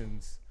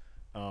musicians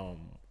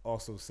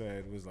also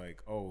said was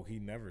like, oh, he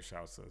never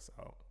shouts us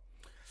out.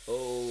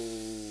 Oh,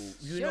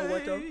 you know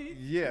what though?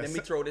 Yeah. Let me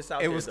throw this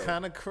out It there, was though.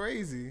 kind of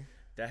crazy.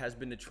 That has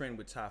been the trend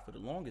with Ty for the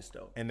longest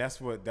though. And that's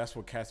what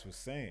Cass was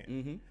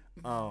saying.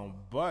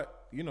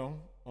 But you know,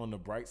 on the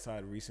bright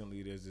side,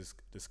 recently there's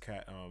this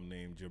cat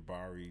named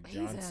Jabari He's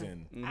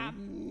Johnson.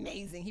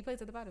 amazing. He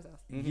plays at the Potter's house.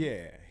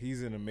 Yeah,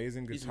 he's an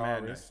amazing He's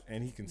mad guitarist nice.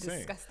 and he can sing.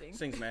 Disgusting.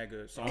 Sings mad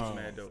good. Songs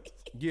mad dope.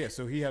 Yeah,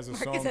 so he has a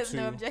Marcus song has too.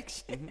 no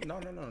objection. No,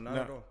 not No.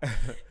 at all.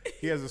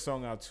 He has a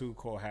song out too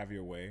called "Have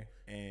Your Way,"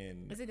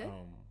 and Is it good?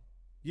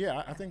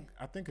 yeah, I think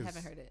it's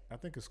Haven't heard it. I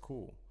think it's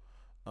cool.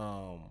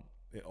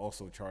 It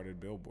also charted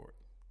Billboard.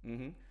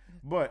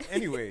 But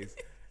anyways,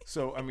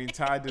 so I mean,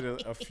 Ty did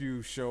a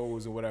few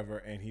shows or whatever,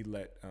 and he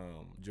let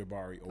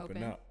Jabari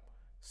open up.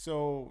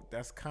 So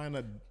that's kind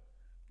of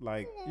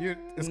like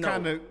it's No.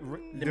 kind of me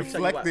tell you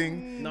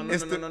deflecting. what. No.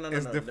 It's Let me tell you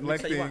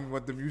deflecting why.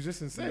 what the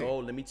musicians say. No,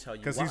 let me tell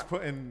you because why. he's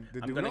putting the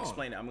I'm dude gonna on.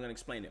 explain it. I'm gonna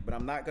explain it, but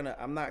I'm not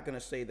gonna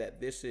say that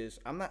this is.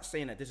 I'm not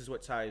saying that this is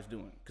what Ty is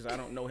doing because I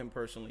don't know him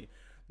personally,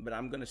 but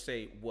I'm gonna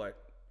say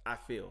what I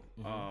feel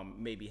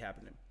may be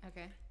happening.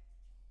 Okay.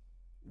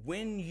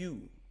 When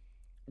you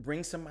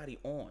bring somebody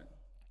on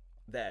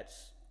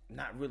that's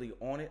not really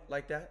on it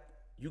like that,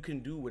 you can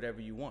do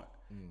whatever you want.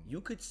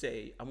 You could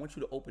say, I want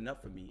you to open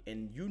up for me,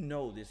 and you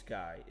know this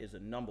guy is a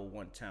number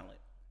one talent.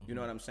 You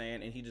know what I'm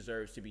saying? And he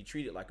deserves to be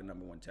treated like a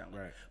number one talent.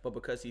 Right. But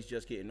because he's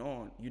just getting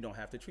on, you don't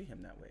have to treat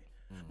him that way.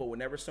 But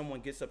whenever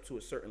someone gets up to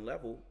a certain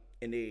level,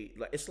 and they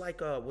like, it's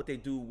like what they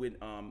do with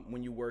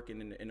when you work in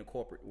the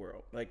corporate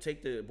world. Like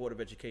take the Board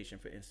of Education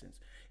for instance.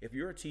 If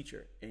you're a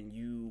teacher and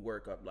you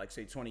work up like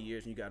say 20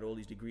 years and you got all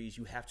these degrees,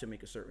 you have to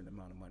make a certain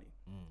amount of money.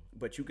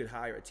 But you could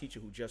hire a teacher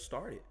who just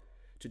started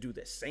to do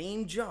the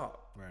same job,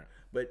 Right.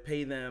 but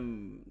pay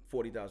them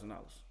 $40,000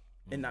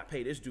 and not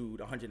pay this dude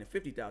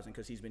 $150,000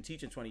 because he's been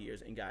teaching 20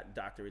 years and got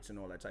doctorates and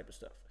all that type of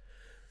stuff.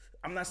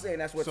 I'm not saying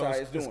that's what So Ty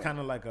is doing. it's kind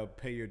of like a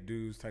pay your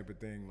dues type of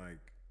thing. Like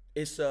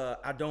It's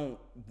I don't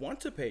want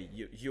to pay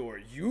you.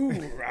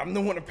 I'm the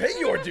one to pay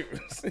your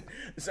dues.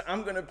 So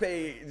I'm gonna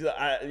pay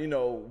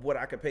what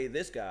I could pay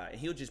this guy, and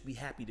he'll just be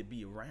happy to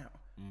be around.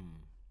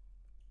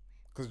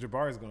 because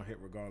Jabari's gonna hit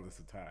regardless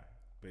of Ty,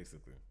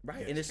 basically.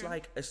 Right, and it's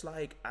like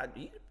I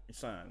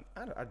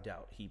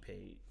doubt he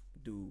paid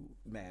dude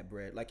mad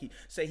bread. Like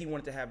he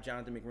wanted to have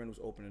Jonathan McReynolds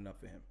opening up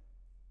for him,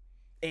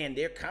 and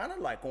they're kind of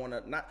like on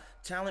a not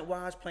talent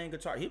wise playing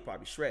guitar. He'd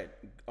probably shred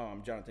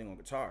Jonathan on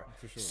guitar.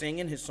 For sure.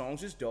 Singing his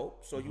songs is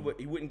dope, so he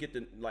wouldn't get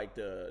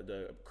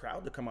the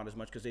crowd to come out as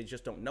much because they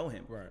just don't know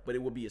him. Right. But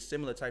it would be a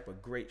similar type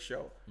of great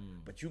show.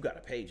 But you got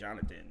to pay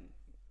Jonathan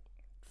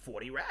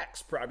 40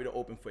 racks probably to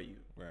open for you.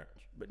 Right.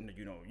 But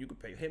you could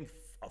pay him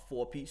a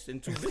 4-piece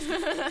and 2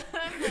 biscuits.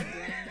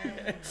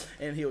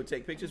 And he'll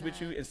take pictures with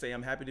you and say,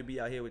 I'm happy to be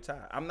out here with Ty.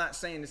 I'm not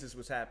saying this is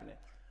what's happening,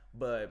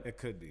 but It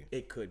could be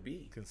it could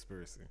be.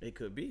 conspiracy. It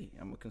could be.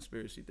 I'm a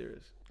conspiracy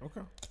theorist.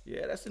 Okay.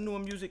 Yeah, that's the newer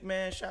music,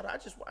 man. Shout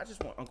out. I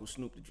just want Uncle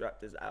Snoop to drop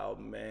this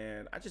album,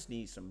 man. I just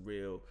need some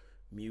real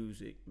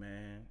music,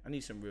 man. I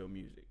need some real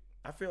music.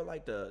 I feel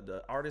like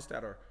the artists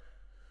that are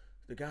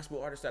the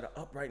gospel artists that are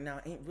up right now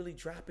ain't really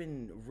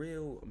dropping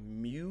real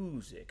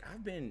music.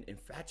 I've been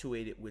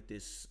infatuated with the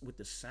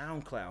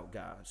SoundCloud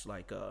guys,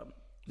 like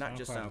not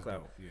just SoundCloud is SoundCloud,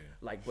 dope, yeah.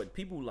 like but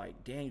people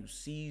like Daniel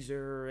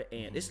Caesar,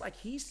 and it's like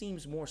he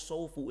seems more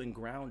soulful and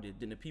grounded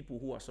than the people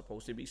who are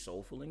supposed to be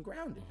soulful and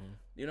grounded.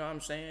 You know what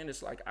I'm saying?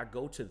 It's like I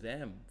go to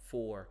them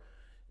for.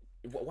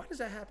 Why does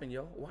that happen,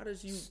 yo? Why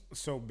does you?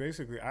 So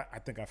basically, I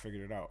think I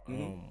figured it out.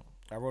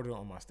 I wrote it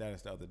on my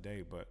status the other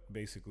day, but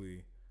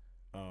basically,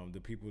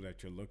 the people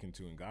that you're looking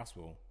to in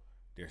gospel,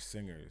 they're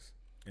singers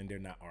and they're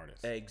not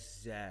artists.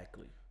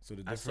 Exactly. So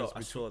the I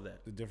difference saw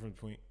that. the difference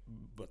between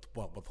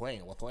we're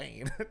playing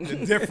the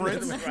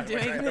difference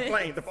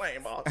The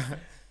plane, boss.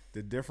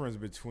 the difference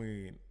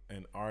between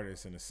an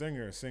artist and a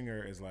singer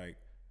is like,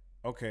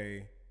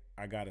 okay,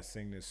 I gotta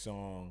sing this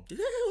song,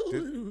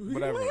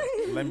 whatever.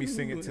 Let me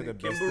sing it to the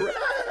best.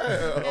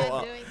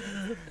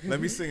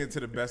 Let me sing it to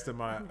the best of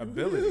my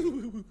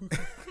ability.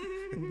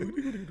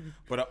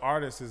 But an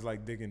artist is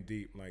like digging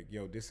deep, like,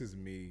 yo, this is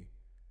me.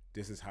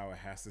 This is how it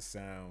has to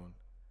sound.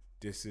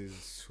 This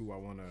is who I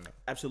want to,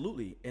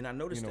 Absolutely, and I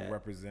noticed that.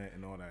 represent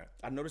and all that.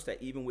 I noticed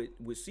that even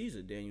with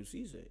Caesar, Daniel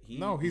Caesar. He's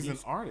an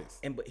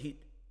artist. But he,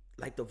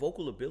 like the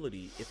vocal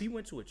ability. If he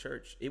went to a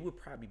church, it would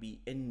probably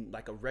be in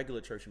like a regular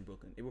church in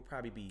Brooklyn. It would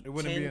probably be It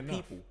wouldn't 10 be enough.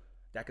 people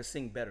that could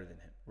sing better than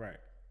him. Right.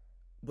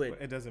 But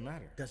But it doesn't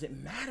matter.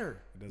 doesn't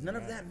matter. doesn't None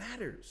of matter. that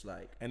matters.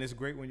 Like And it's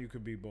great when you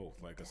could be both,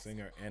 like a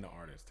singer and an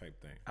artist type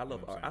thing. I You know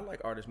love what I'm I saying?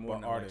 like artists more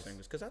But than I like artists-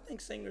 singers because I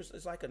think singers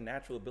is like a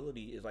natural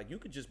ability. Is like you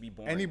could just be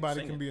born. Anybody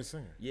singing. can be a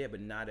singer. Yeah, but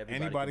not everybody.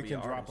 Anybody can, can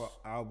be an drop an artist.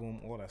 album,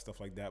 all that stuff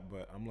like that.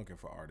 But I'm looking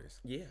for artists.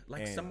 Yeah,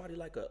 like And- somebody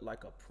like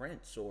a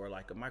Prince or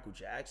like a Michael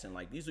Jackson.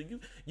 Like these are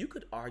you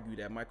could argue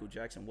that Michael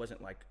Jackson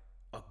wasn't like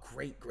a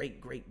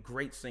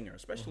great singer,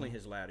 especially in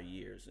his latter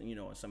years, and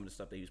and some of the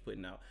stuff that he was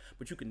putting out.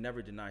 But you could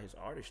never deny his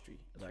artistry.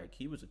 Like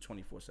he was a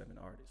 24/7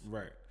 artist.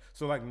 Right.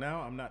 So like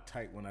now I'm not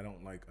tight when I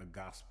don't like a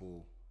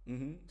gospel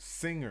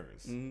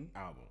singer's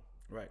album.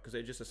 Right, because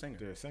they're just a singer.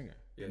 They're a singer.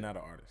 Yeah. They're not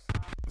an artist.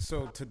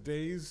 So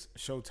today's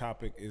show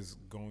topic is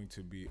going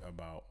to be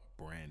about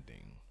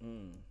branding.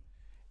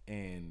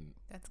 And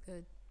That's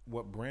good.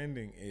 what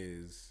branding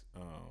is,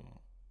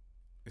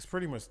 it's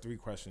pretty much 3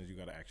 questions you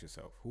got to ask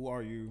yourself. Who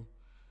are you?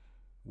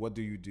 What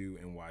do you do?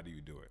 And why do you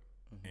do it?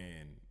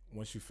 And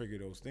once you figure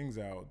those things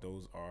out,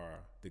 those are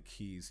the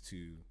keys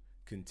to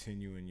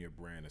continuing your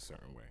brand a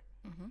certain way.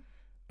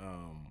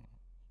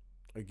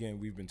 Again,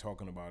 we've been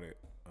talking about it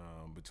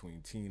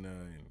between Tina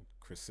and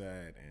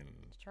Chrisette and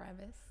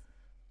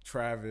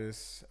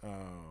Travis.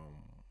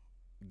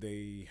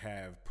 They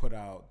have put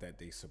out that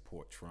they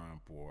support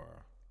Trump,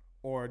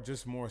 or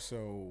just more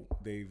so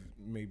they've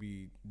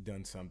maybe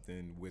done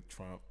something with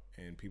Trump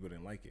and people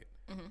didn't like it.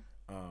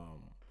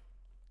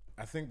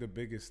 I think the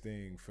biggest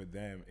thing for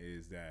them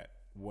is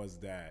was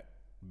that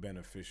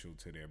beneficial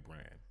to their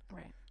brand.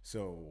 Right.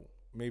 So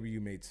maybe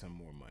you made some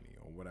more money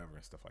or whatever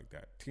and stuff like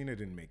that. Tina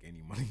didn't make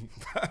any money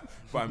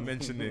by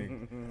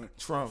mentioning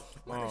Trump.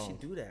 Why did she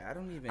do that? I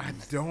don't even. I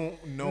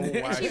don't know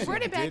why She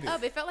brought it back did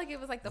up. It felt like it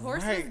was like the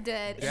horse was Right.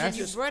 dead, and then That's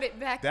you just- brought it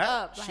back that-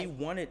 up. She Like,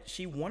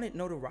 wanted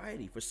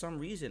notoriety for some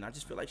reason. I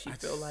just feel like she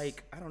felt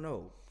like I don't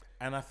know.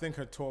 And I think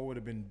her tour would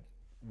have been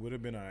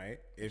all right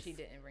if she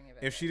didn't bring it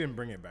back. if she didn't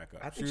bring it back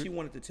up. I think she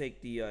wanted to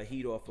take the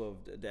heat off of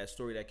that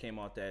story that came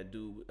out that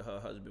dude, her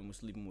husband was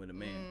sleeping with a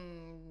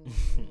man.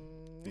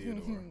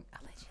 Theodore.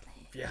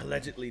 Yeah,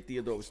 allegedly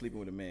Theodore was sleeping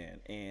with a man,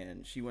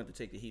 and she wanted to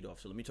take the heat off.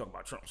 So let me talk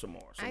about Trump some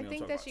more. So I we don't think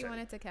talk that about she Teddy.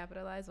 wanted to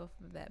capitalize off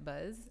of that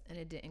buzz, and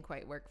it didn't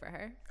quite work for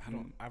her.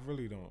 I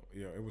really don't.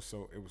 Yeah, it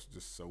was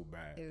just so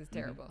bad. It was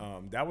terrible.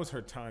 That was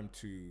her time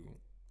to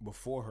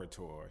before her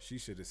tour. She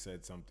should have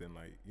said something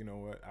like, "You know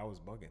what? I was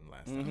bugging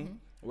last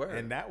time," Word.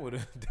 and that would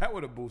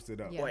have boosted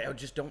up. Yeah. Or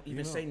just don't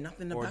even say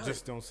nothing or about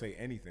just it. don't say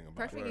anything about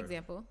Perfect it.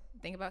 example.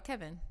 Think about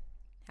Kevin,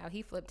 how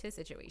he flipped his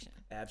situation.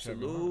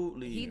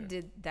 Absolutely. He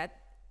did that.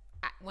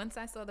 Once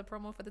I saw the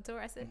promo for the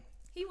tour, I said,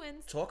 he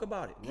wins. Talk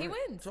about it. He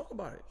wins. Talk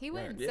about it. He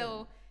wins. Yeah.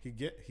 So He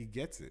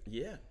gets it.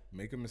 Yeah.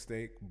 Make a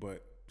mistake,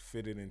 but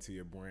fit it into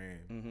your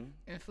brand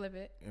and flip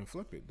it. and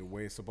flip it the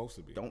way it's supposed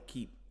to be. Don't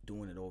keep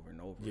doing it over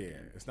and over Yeah,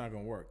 again. it's not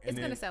gonna work. It's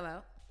gonna sell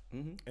out.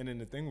 And then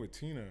the thing with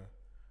Tina,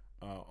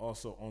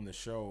 also on the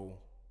show,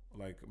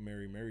 like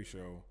Mary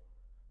show,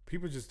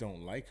 people just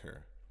don't like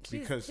her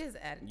because She has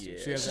attitude. Yeah.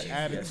 she has an She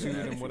has an attitude and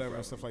attitude whatever problem.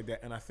 and stuff like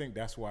that. And I think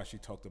that's why she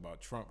talked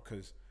about Trump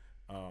because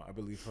I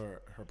believe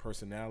her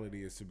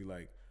personality is to be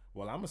like,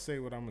 well, I'm gonna say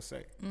what I'm gonna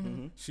say.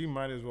 She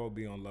might as well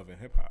be on Love and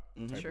Hip Hop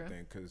type True. of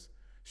thing because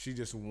she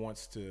just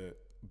wants to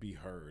be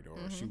heard or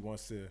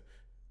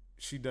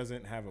she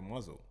doesn't have a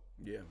muzzle.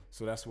 Yeah.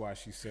 So that's why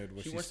she said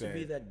what She she wants said. to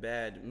be that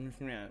bad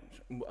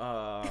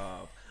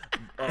of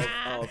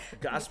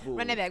gospel.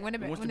 Run it back, run it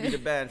back, Wants run to be it- the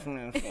bad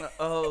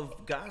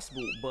of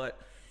gospel, but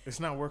It's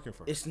not working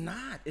for her. it's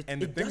not.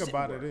 And the it thing doesn't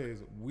about work. it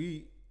is,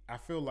 I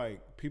feel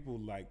like people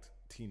liked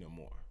Tina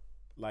more,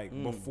 like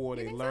before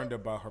they think learned so?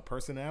 about her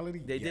personality.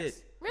 They yes.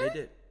 did. Really? They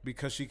did.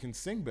 because she can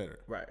sing better.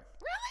 Right.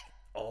 Really?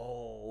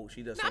 Oh,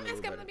 she does. No, sing I'm a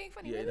just little kinda better. being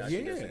funny, Yeah, really. no,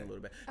 she does Yeah. sing a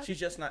little bit. She's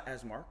just not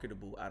as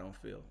marketable. I don't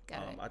feel.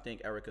 Got it. I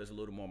think Erica's a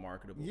little more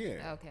marketable.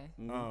 Yeah. Okay.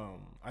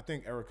 I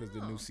think Erica's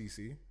the new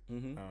CC.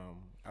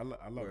 I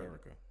love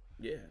Erica.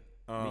 Yeah.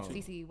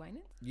 CC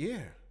Winans?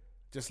 Yeah,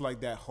 just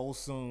like that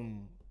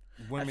wholesome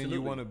women Absolutely.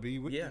 you want to be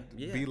with. Yeah.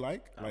 Be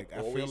like. Like I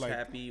always feel like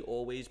happy,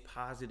 always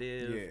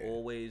positive, Yeah.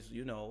 always.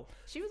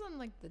 She was on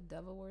like the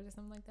Dove Awards or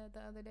something like that the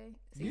other day.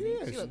 Yeah,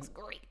 CC. She she- looks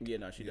great. Yeah,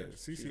 no, she Yeah, does.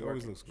 Cece She's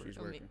always working. looks great. She's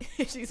I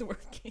mean,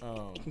 working.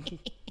 she's working.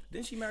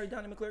 Didn't she marry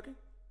Donnie McClurkin?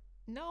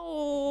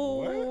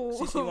 No.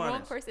 CeCe Wrong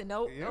Winans. person.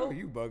 Nope. yo, Nope.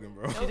 you bugging,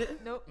 bro. She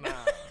didn't? Nope.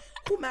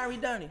 Who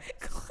married Donnie?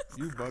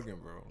 You bugging,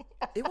 bro.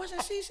 It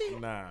wasn't Cece.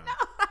 Nah,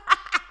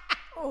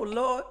 Oh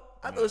Lord,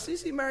 I thought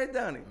Cece married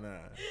Donnie. nah.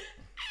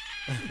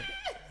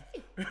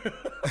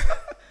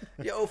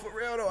 Yo, for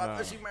real though, I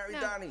thought she married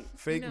No. Donnie.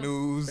 Fake No.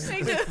 news.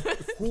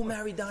 Who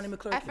married Donnie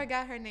McClurkin? I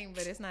forgot her name,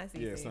 but it's not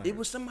CC. Yeah, it's not. It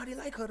was somebody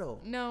like her though.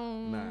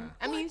 No. Nah.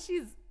 I mean,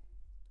 she's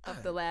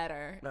up the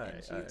ladder. All and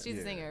right, she's all right. she's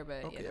Yeah. a singer,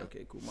 but Okay, you know.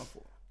 okay, cool. My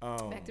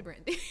fault. Back to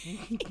Brandy.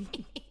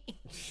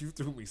 You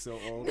threw me so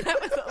old. That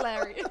was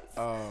hilarious.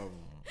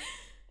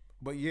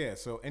 But yeah,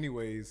 so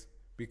anyways,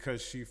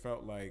 because she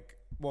felt like,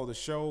 well, the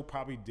show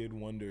probably did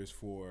wonders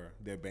for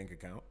their bank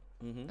account,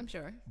 I'm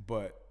sure.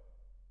 but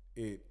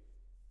it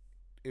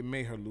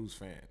made her lose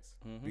fans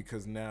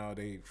because now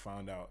they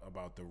found out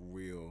about the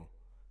real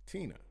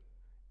Tina,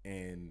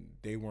 and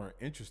they weren't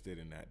interested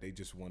in that. They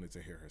just wanted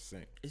to hear her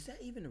sing. Is that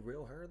even the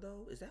real her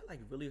though? Is that like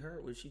really her,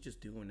 or is she just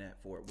doing that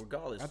for it?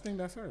 Regardless, I think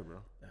that's her, bro.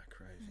 that's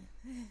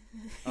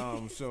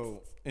crazy.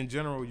 So in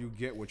general, you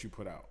get what you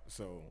put out.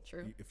 So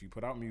True. If you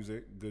put out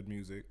music, good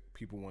music,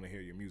 people want to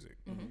hear your music.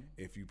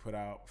 If you put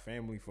out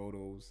family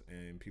photos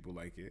and people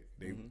like it,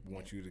 they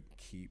want you to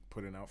keep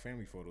putting out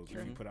family photos.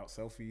 If you put out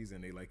selfies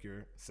and they like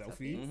your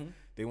selfies,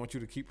 they want you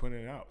to keep putting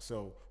it out.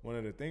 So one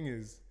of the things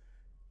is,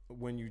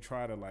 when you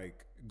try to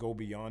like go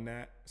beyond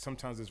that,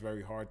 sometimes it's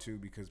very hard to,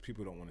 because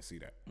people don't want to see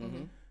that.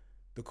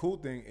 The cool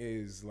thing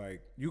is,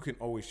 like, you can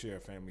always share a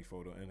family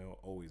photo and it'll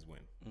always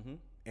win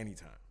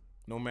anytime,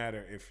 no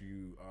matter if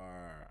you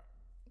are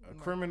a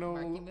criminal,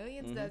 Marky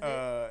Millions does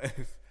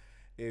it.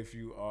 if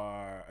you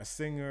are a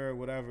singer,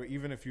 whatever.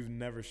 Even if you've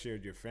never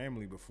shared your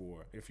family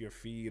before, if your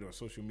feed or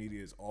social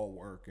media is all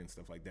work and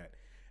stuff like that,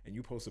 and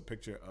you post a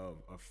picture of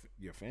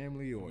your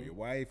family or your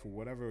wife or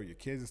whatever, or your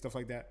kids and stuff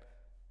like that,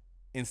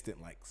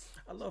 instant likes.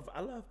 I love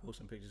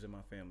posting pictures of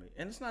my family,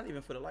 and it's not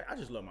even for the like. I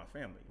just love my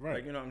family. Right.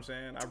 Like, you know what I'm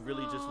saying? I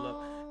really just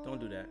love. Don't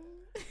do that.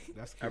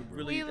 That's I cute, bro.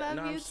 really. We love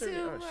no, I'm you serious.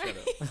 too, Oh,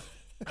 shut up.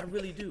 I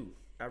really do.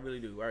 I really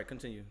do. All right,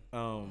 continue.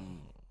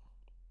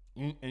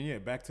 And yeah,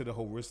 back to the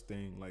whole risk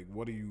thing. Like,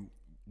 what are you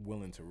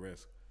willing to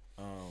risk?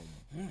 So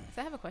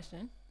I have a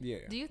question. Yeah,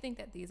 Do you think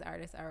that these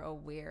artists are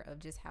aware of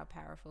just how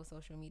powerful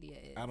social media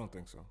is? I don't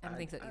think so. I don't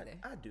think so either.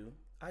 I do.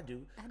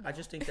 I know.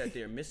 just think that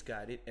they're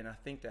misguided, and I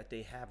think that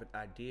they have an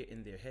idea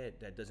in their head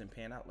that doesn't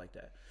pan out like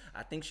that.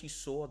 I think she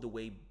saw the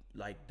way,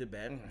 like, the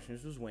Bad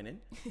Intentions was winning,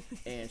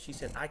 and she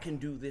said, I can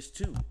do this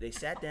too. They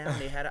sat down,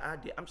 they had an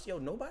idea.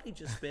 Nobody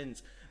just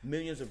spends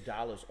millions of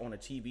dollars on a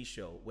TV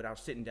show without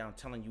sitting down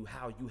telling you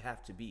how you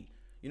have to be.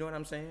 You know what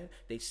I'm saying?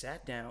 They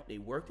sat down, they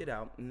worked it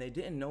out, and they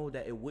didn't know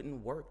that it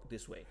wouldn't work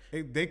this way.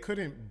 They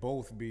couldn't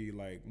both be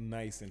like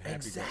nice and happy.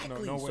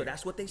 Exactly. No So way.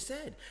 that's what they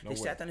said. No They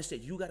way. sat down and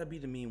said, "You got to be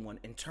the mean one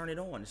and turn it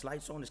on. It's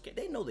lights on.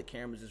 They know the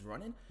cameras is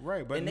running,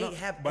 Right, but and no, they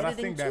have but I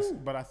editing think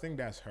too. I think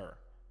that's her,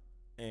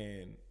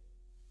 and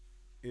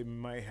it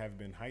might have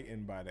been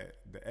heightened by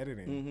the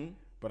editing.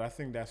 But I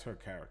think that's her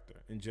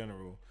character in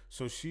general.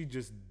 So she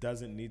just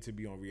doesn't need to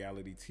be on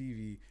reality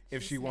TV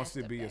if She she wants to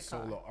snatched up be a that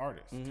car. solo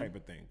artist type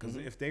of thing. Because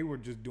if they were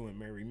just doing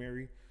Mary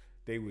Mary,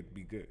 they would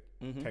be good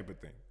type of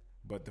thing.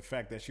 But the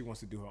fact that she wants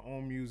to do her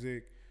own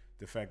music,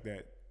 the fact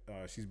that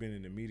she's been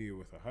in the media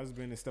with her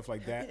husband and stuff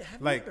like that,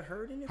 Have like you ever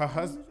heard any of her her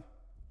husband.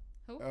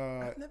 music? Who?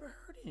 I've never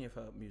heard any of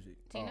her music.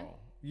 Tina?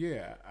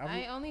 Yeah,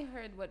 I only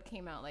heard what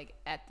came out like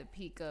at the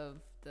peak of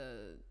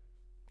the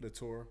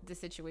tour. the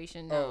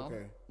situation. Oh, No,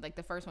 okay. Like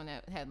the first one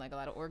that had like a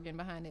lot of organ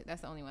behind it.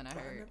 That's the only one I I've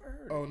heard. never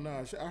heard. Oh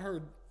no, I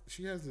heard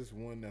she has this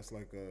one that's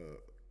like a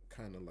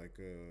kind of like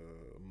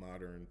a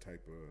modern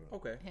type of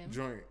Okay. Him?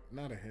 joint.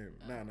 Not a him.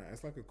 Nah,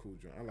 it's like a cool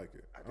joint. I like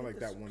it. I think like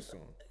that that's- one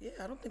song. Yeah,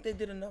 I don't think they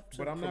did enough to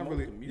But I'm not promote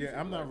really. the music, Yeah,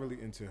 I'm not like-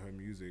 really into her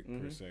music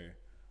per se.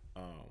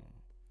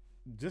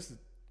 Just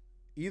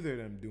either of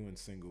them doing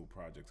single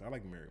projects. I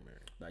like Mary Mary.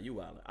 Now you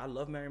wildin'. I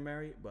love Mary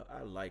Mary, but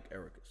I like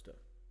Erica's stuff.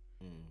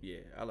 Yeah,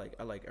 I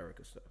like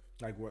Erica's stuff.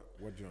 Like what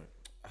joint?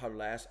 Her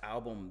last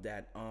album,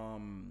 that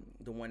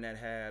the one that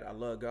had "I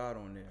Love God"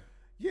 on there.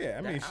 Yeah,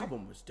 I That mean, she,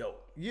 album was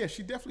dope. yeah,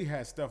 she definitely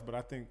has stuff, but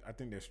I think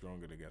they're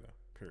stronger together.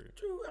 Period.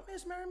 True. I mean,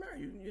 it's Mary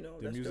Mary. You know,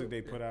 The that's music dope.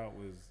 they Yeah. put out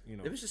was,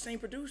 It was the same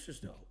producers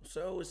though,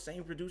 so it's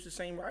same producers,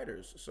 same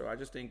writers. So I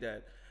just think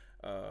that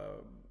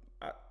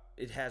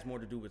it has more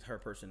to do with her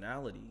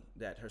personality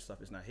that her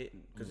stuff is not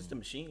hitting, because it's the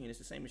machine. It's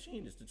the same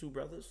machine. It's the two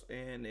brothers,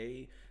 and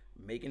they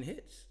making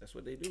hits. That's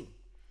what they do.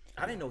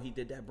 I didn't know he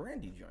did that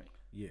Brandy joint.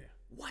 yeah,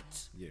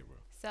 What? yeah, bro.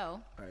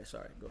 So All right,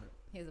 sorry. Go ahead.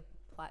 here's a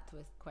plot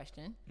twist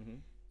question.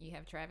 You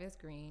have Travis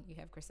Green, you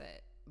have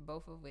Chrisette,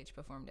 both of which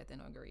performed at the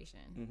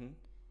inauguration.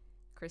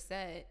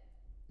 Chrisette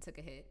took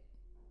a hit,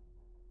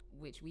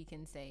 which we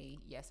can say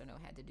yes or no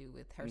had to do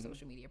with her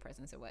social media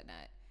presence or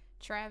whatnot.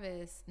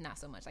 Travis, not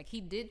so much. Like,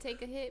 he did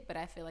take a hit, but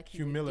I feel like he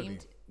Humility.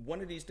 redeemed.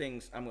 One of these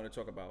things I'm going to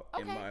talk about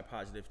in Okay. my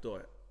positive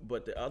thought,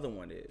 but the other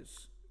one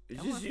is you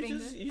Come on, Finger.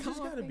 just Come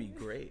on, got to be Finger.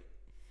 great.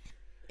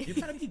 You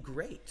got to be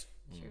great.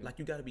 Like,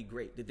 you got to be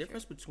great. The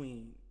difference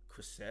between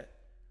Chrisette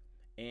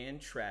and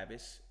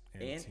Travis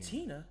and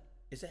Tina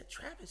is that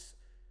Travis,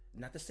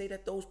 not to say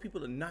that those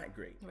people are not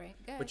great, Right,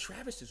 go but ahead.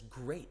 Travis is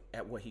great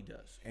at what he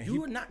does. And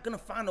You are not going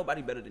to find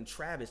nobody better than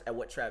Travis at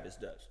what Travis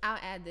does. I'll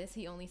add this.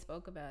 He only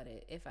spoke about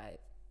it, if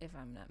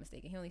I'm not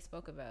mistaken. He only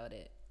spoke about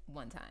it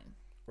one time.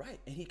 Right.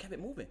 And he kept it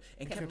moving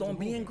and kept it on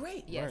being moving.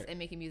 great. Yes, Right. and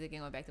making music and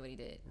going back to what he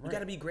did. You got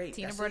to be great.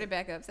 Tina That's brought it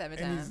back up 7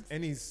 times.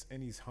 And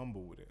he's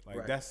humble with it. Like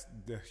Right. that's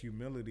the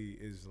humility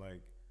is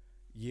like,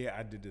 yeah,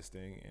 I did this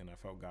thing and I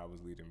felt God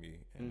was leading me,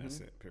 and that's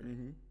it.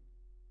 Period.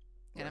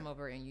 And I'm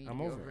over it, and I'm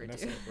you're over it. And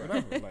that's too. it.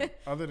 Whatever. Like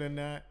other than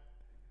that,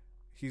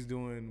 he's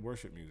doing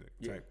worship music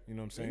Yeah. type. You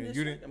know what I'm And saying? that's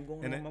You it. didn't. I'm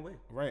going and on it- my way.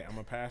 Right. I'm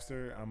a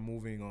pastor. I'm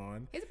moving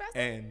on. He's a pastor?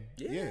 And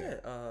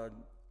Yeah.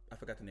 I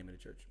forgot the name of the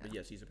church, but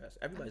yes, he's a pastor.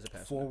 Everybody's a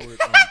pastor. forward.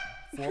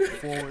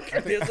 Forward. I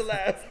think, There's a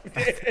laugh.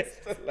 There's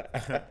a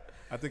laugh.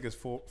 I think it's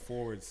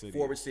Forward City.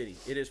 Forward City.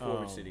 It is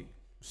Forward City.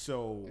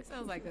 So, It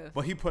sounds like a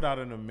but he put out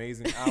an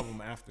amazing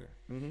album after.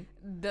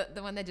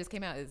 the one that just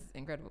came out is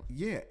incredible.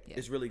 Yeah.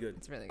 It's really good.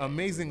 It's really good.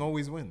 Amazing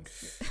always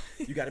wins.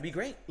 You got to be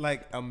great.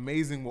 Like,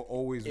 amazing will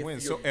always If win. you're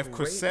So if great,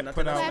 Chrisette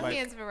nothing put else out Clap like,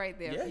 hands for right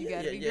there. Yeah, You yeah,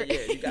 gotta yeah, be yeah,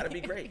 great. yeah. You got to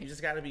be great. You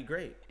just got to be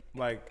great.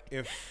 like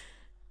if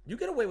You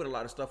get away with a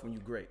lot of stuff when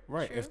you're great.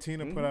 right, if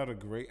Tina put out a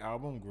great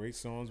album, great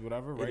songs,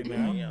 whatever, right Yeah,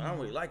 now, yeah, I don't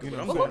really like it. You But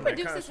know, I'm But going who to that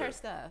produces her concert.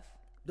 stuff?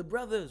 The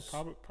brothers.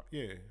 probably,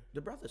 yeah,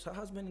 The brothers. Her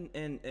husband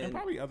and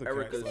probably other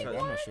Erica's cats. Like,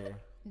 husband. I'm not sure.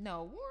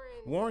 No,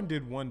 Warren. Warren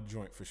did one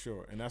joint for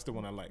sure, and that's the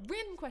one I like.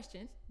 Random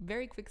question.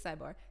 Very quick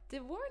sidebar.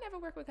 Did Warren ever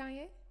work with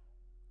Kanye?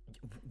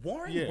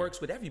 Warren Yeah.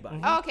 works with everybody.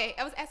 Oh, okay.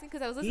 I was asking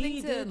because I was listening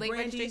He to did Late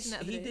Registration Brandy's. the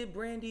other He day. did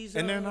Brandy's.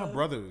 And they're not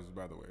brothers,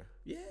 by the way.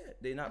 Yeah,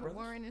 they're not brothers.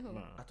 Warren and who?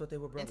 Nah. I thought they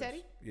were And brothers.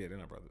 Teddy? Yeah, they're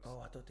not brothers.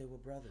 Oh, I thought they were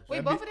brothers.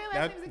 Wait, That'd both be- of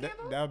their last names are that-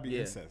 Campbell? That would be Yeah.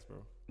 incest,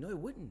 bro. No, it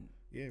wouldn't.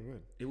 Yeah, it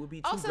would. It would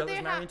be two Oh, so brothers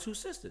they're marrying not- two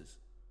sisters.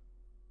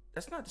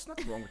 There's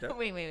nothing wrong with that.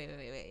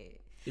 Wait.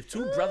 If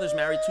two brothers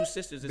marry two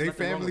sisters, there's They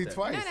nothing wrong family with that.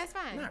 twice. No, that's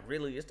fine. Not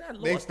really. It's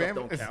that They law stuff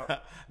family. don't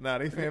count. Nah,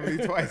 they family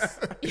twice.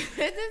 It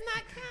does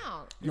not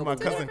count. You my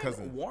but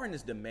cousin. Warren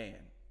is the man.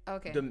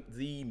 Okay.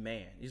 The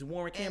man. Is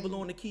Warren Campbell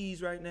on the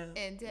keys right now?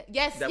 And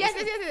yes. That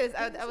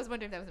was- I was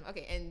wondering if that was him.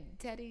 Okay, and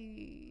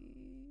Teddy.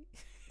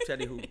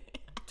 Teddy who?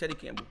 Teddy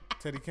Campbell.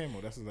 Teddy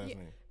Campbell, that's his last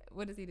name.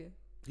 What does he do?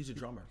 He's a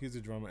drummer He's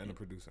a drummer and a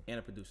producer. and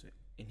a producer,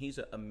 and he's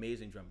an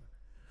amazing drummer.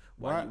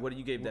 Why- What do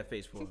you gave that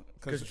face for? 'Cause-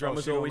 Because oh,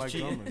 drummers she don't always like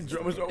cheating. drummers.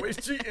 Drummers always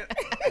cheating.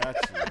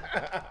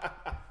 Gotcha.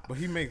 But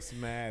he makes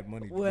mad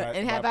money. What?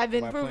 And have I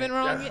been proven playing,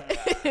 wrong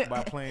yet?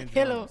 by playing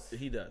Hello. drums?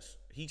 He does.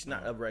 He's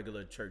not a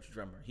regular church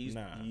drummer. He's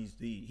Nah.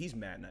 he's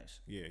mad nice.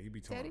 Yeah, he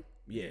be Teddy? talking.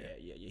 Yeah.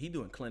 He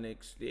doing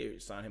clinics. They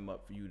sign him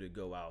up for you to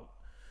go out.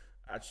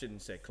 I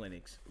shouldn't say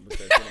clinics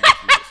because then it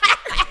makes me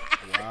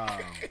just- Wow.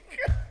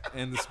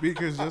 And the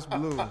speakers just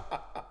blew.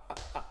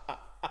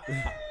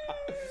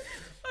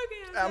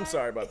 I'm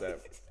sorry about that.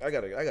 I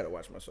gotta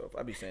watch myself.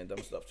 I be saying dumb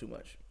stuff too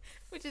much.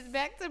 Which is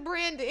back to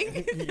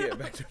branding. Yeah,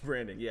 back to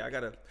branding. Yeah,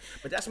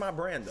 but that's my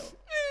brand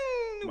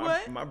though.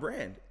 My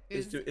brand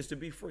is to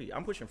be free.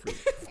 I'm pushing free.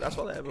 That's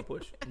all I ever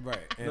push. Right.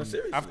 And No,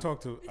 seriously. I've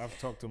talked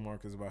to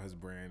Marcus about his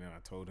brand, and I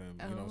told him,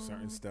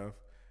 certain stuff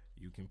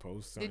you can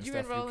post. Certain Did you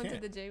stuff enroll you into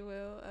can't. the J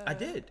Will? I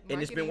did,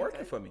 and it's been marketing working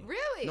thing? for me.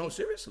 Really? No,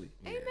 seriously.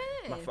 Amen.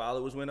 My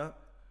followers went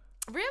up.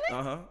 Really?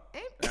 Uh huh.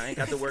 Amen. I ain't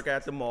got to work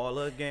at the mall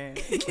again.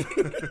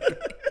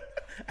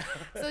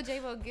 So J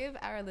Will, give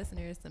our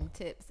listeners some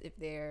tips if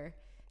they're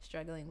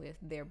struggling with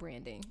their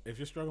branding If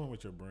you're struggling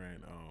with your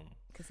brand,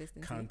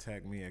 consistency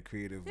contact me at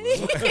Creative Will,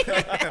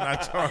 and I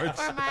charge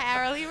or my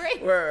hourly rate.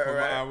 for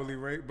my hourly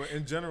rate. But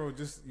in general,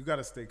 just you got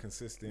to stay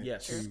consistent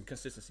Yes, to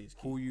consistency is key.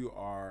 who you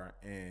are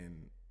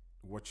and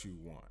what you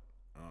want.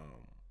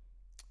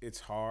 It's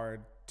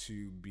hard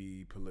to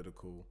be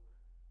political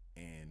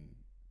and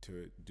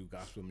to do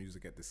gospel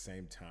music at the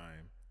same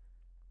time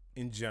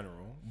in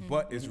general,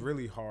 but it's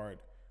really hard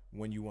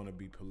when you want to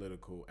be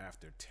political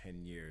after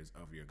 10 years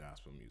of your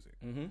gospel music.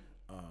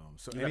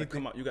 So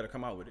You gotta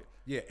come out with it.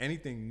 yeah,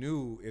 anything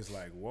new is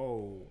like,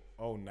 whoa,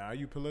 oh, now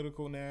you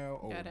political now,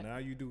 oh, Got it. now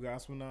you do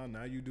gospel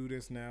now you do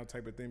this now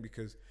type of thing,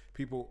 because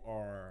people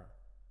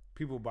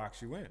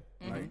box you in,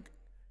 like,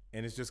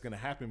 and it's just gonna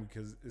happen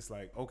because it's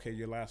like, okay,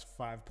 your last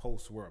 5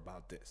 posts were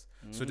about this,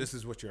 so this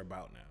is what you're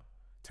about now,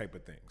 type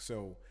of thing.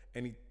 So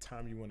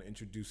anytime you want to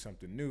introduce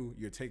something new,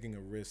 you're taking a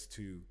risk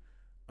to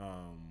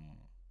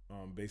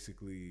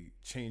basically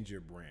change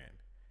your brand.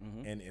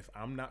 And if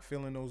I'm not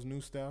feeling those new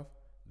stuff,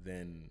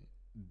 then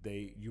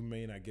you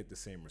may not get the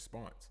same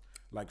response.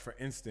 Like for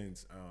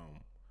instance,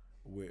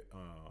 with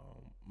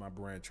my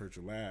brand Church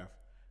will Laugh,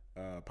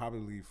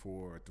 probably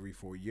for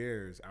 3-4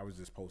 years, I was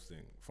just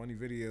posting funny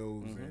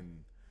videos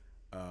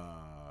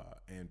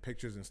and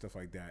pictures and stuff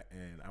like that,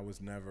 and I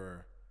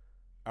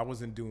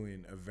wasn't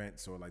doing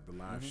events or like the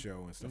live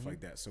show and stuff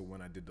like that. So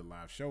when I did the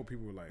live show,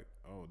 people were like,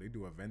 oh, they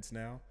do events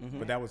now?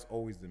 But that was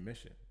always the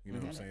mission. You know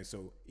what I'm saying?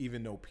 So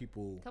even though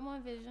people, Come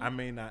on, Vision. I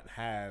may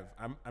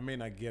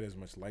not get as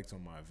much likes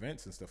on my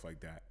events and stuff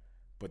like that,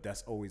 but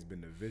that's always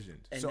been the vision.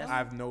 And So that's-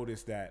 I've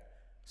noticed that.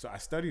 So I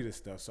study this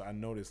stuff. So I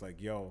noticed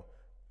like, yo,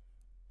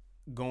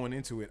 going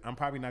into it, I'm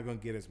probably not going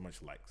to get as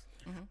much likes.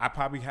 I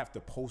probably have to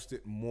post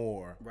it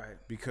more, Right.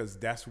 because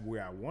that's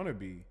where I want to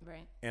be.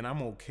 Right. And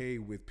I'm okay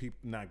with people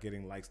not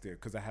getting likes there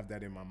because I have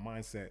that in my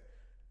mindset.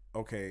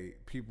 Okay,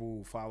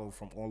 people follow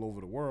from all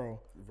over the world,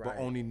 Right. but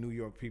only New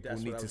York people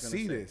That's need what I to was gonna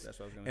see say. this. That's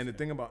what I was gonna And the say.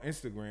 thing about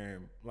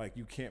Instagram, like,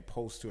 you can't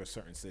post to a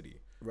certain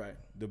city. Right.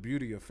 The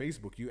beauty of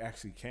Facebook, you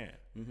actually can.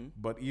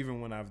 But even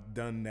when I've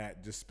done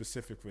that just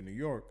specific for New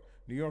York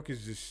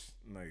is just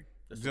like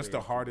That's just the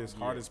the way it's-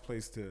 hardest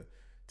place to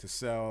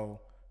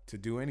sell, to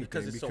do anything,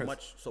 Because it's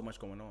so much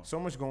going on. so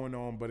much going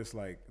on. But it's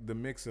like the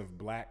mix of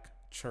black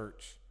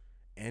church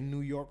and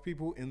New York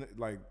people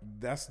like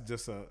that's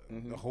just a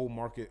whole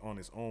market on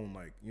its own.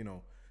 Like,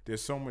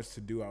 there's so much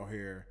to do out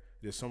here.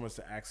 There's so much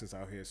to access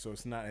out here. So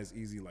it's not as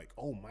easy like,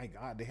 oh my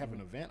God, they have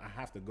an event, I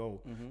have to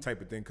go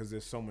type of thing, because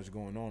there's so much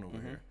going on over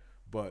here.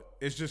 But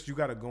it's just, you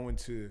got to go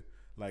into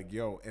Like,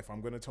 yo, if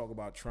I'm going to talk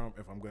about Trump,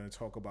 if I'm going to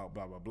talk about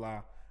blah, blah,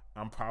 blah,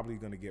 I'm probably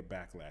going to get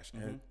backlash.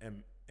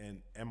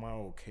 And am I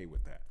okay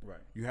with that? Right.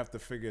 You have to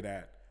figure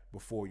that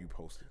before you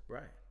post it.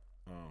 Right.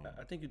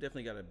 I think you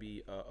definitely got to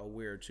be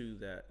aware too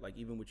that, like,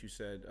 even what you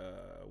said,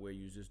 where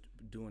you was just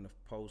doing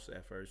a post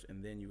at first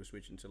and then you were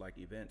switching to like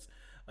events,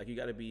 like you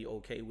got to be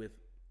okay with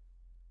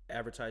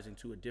advertising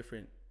to a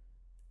different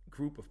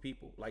group of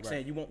people, like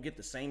saying you won't get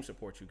the same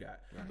support you got.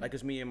 Like,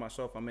 it's me and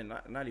myself, I'm in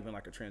not even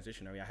like a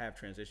transitionary. I have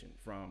transitioned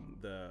from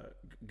the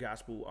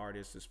gospel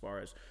artist as far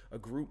as a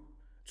group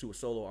to a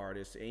solo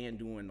artist, and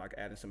doing like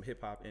adding some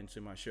hip hop into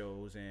my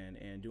shows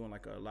and doing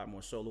like a lot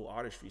more solo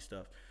artistry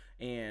stuff.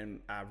 And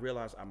I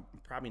realized I'm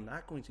probably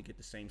not going to get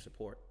the same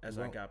support as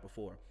I got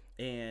before.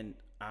 And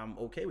I'm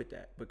okay with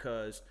that,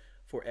 because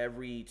for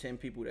every 10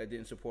 people that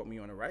didn't support me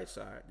on the right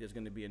side, there's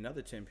going to be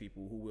another 10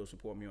 people who will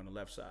support me on the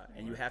left side.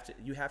 And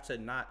you have to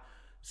not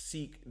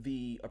seek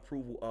the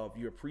approval of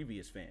your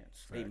previous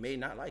fans. They may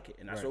not like it,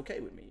 and that's okay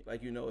with me.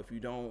 Like, you know, if you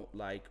don't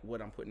like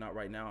what I'm putting out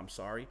right now, I'm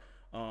sorry.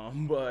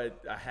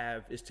 But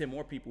it's 10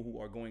 more people who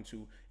are going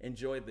to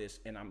enjoy this.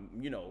 And I'm,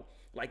 you know,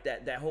 like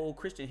that whole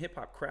Christian hip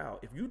hop crowd,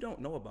 if you don't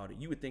know about it,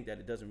 you would think that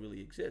it doesn't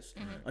really exist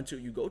until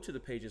you go to the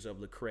pages of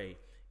Lecrae.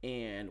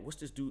 And what's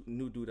this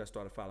new dude that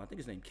started following? I think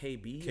his name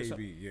KB.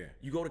 KB, yeah.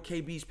 You go to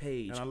KB's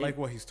page. And I like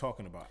what he's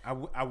talking about.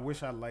 I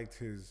wish I liked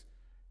his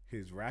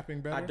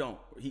rapping better. I don't.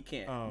 He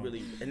can't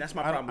really. And that's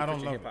my problem with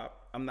Christian hip hop.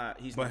 I'm not.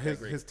 He's but not his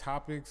that great. his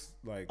topics,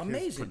 like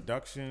amazing. His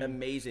production,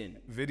 amazing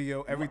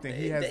video, everything.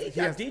 They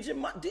got DJ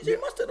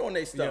Mustard on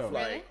their stuff. Yo.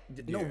 Like,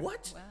 Really? no,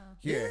 what? Wow.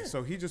 Yeah,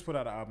 so he just put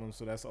out an album,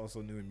 so that's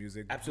also new in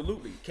music.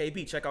 Absolutely.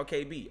 KB, check out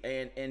KB.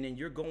 And then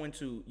you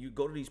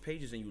go to these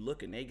pages and you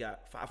look, and they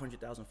got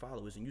 500,000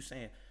 followers, and you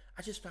saying,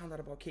 I just found out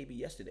about KB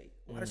yesterday.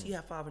 Why does he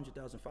have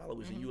 500,000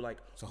 followers? And you like,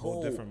 it's a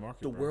whole different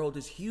market. The bro. world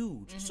is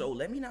huge. So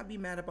let me not be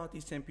mad about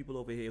these 10 people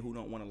over here who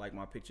don't want to like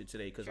my picture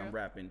today because I'm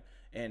rapping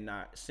and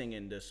not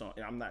singing the song.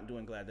 And I'm not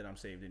doing Glad That I'm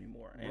Saved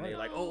anymore. And they're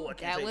like, oh, I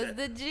can't That say was that.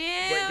 the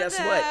jam. But guess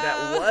what?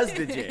 That was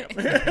the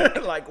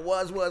jam. Like,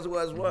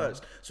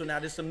 was. So now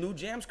there's some new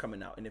jams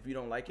coming out. And if you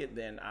don't like it,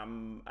 then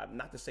I'm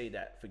not to say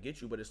that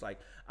forget you, but it's like,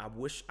 I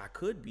wish I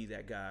could be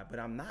that guy, but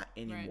I'm not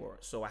anymore.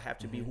 Right. So I have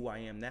to be who I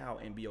am now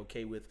and be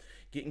okay with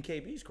getting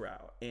KB's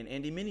crowd and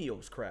Andy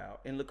Mineo's crowd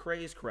and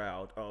Lecrae's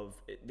crowd of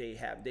they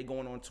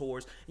going on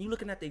tours. And you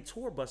looking at their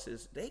tour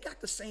buses, they got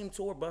the same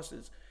tour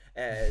buses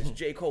as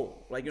J.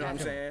 Cole. Like, you know what I'm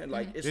saying?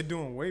 Like, they're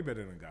doing way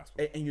better than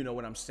gospel. And you know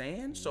what I'm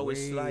saying? So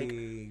it's like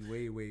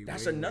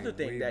that's another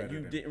thing that you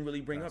didn't really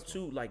bring up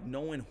too, like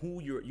knowing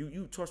who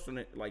you touched on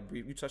it, like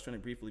you touched on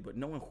it briefly, but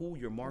knowing who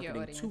you're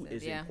marketing to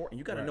is important.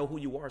 You got to know who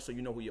you are so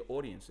you know who your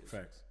audience is.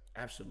 Facts.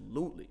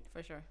 Absolutely.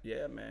 For sure.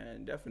 Yeah,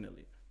 man,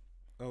 definitely.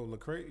 Oh,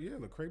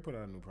 Lecrae put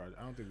out a new project.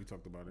 I don't think we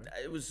talked about it.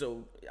 It was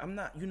so. I'm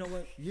not. You know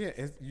what? Yeah,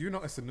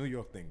 it's a New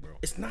York thing, bro.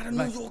 It's not a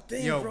New York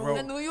thing, bro.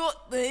 It's a New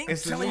York thing.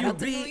 It's telling you,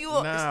 New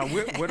York. Nah,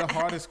 we're the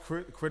hardest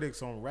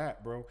critics on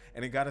rap, bro.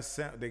 And they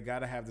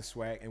gotta have the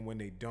swag. And when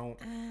they don't,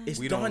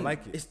 we don't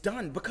like it. It's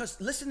done because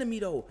listen to me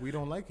though. We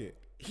don't like it.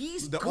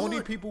 He's the good.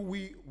 only people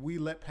we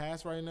let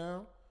pass right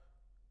now.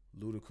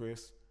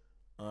 Ludacris.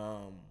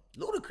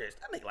 Ludacris,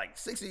 that nigga like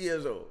 60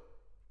 years old.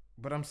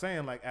 But I'm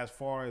saying, like, as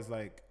far as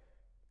like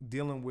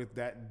dealing with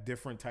that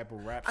different type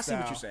of rap I see style,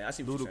 what you're saying. I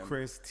see what you're saying.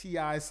 Ludacris,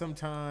 T.I.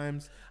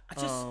 sometimes.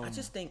 I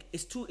just think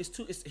it's too.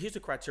 Here's the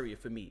criteria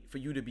for me for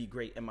you to be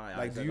great in my eyes.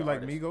 Like, do you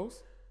like Migos?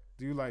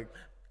 Do you like?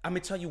 I'm gonna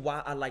tell you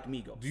why I like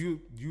Migos. Do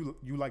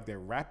you like their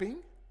rapping,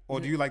 or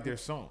do you like their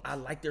songs? I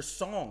like their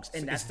songs,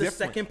 and that's It's the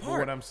different. second But part.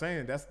 what I'm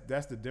saying,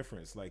 that's the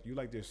difference. Like, you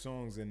like their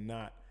songs and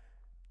not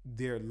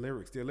their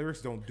lyrics. Their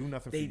lyrics don't do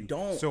nothing for you. They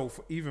don't. So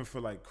even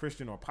for like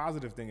Christian or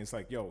positive thing, it's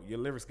like, yo, your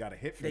lyrics gotta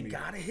hit for me. They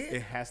gotta hit.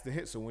 It has to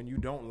hit. So when you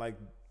don't like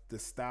the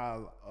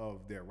style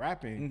of their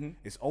rapping,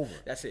 it's over.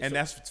 That's it. And So-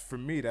 that's for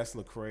me. That's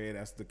Lecrae.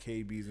 That's the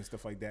KBs and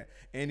stuff like that.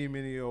 Andy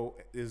Mineo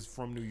is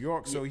from New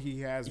York, so he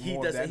has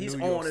more of that He's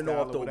New York on and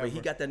style off or though, but whatever. he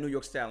got that New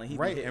York style, and he be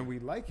Right, hitting. and we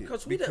like it.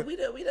 Because we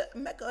the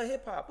mecca of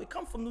hip hop. We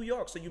come from New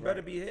York, so you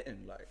better be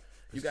hitting. Like,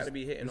 you got to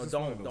be hitting, or it's just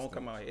one of don't those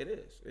come out here.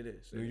 It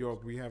is. New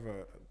York, we have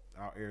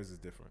our ears is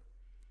different.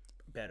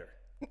 Better.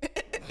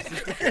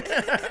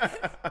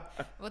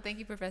 Well, thank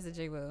you, Professor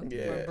J. Will,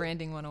 Yeah. for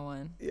Branding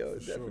 101. Yo,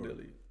 sure.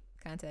 definitely.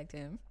 Contact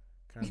him.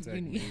 Contact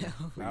You me. need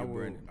help. I will.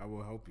 branding. I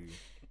will help you.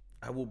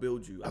 I will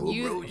build you. I will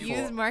build you.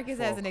 Use Marcus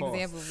for as a an cost.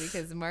 example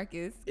because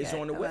Marcus It's got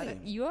on the a lot way.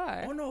 of- you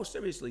are. Oh no,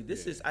 seriously.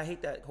 This is I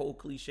hate that whole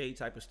cliche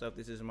type of stuff.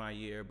 This is my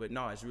year, but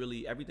no, it's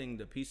really everything.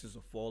 The pieces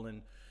are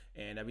falling,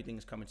 and everything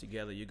is coming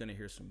together. You're gonna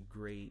hear some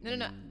great. No.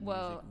 new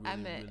Well, music I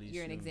really, meant really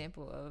you're an soon.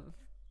 example of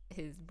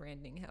his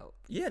branding help.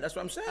 Yeah, that's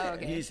what I'm saying. Oh,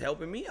 okay. He's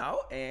helping me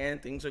out,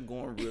 and things are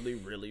going really,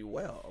 really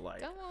well.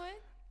 Like, Come on.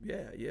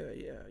 yeah.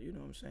 You know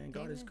what I'm saying?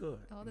 God is Amen. good.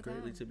 All the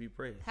Greatly time. to be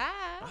praised. Hi.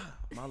 Ah,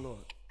 my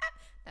Lord.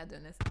 Not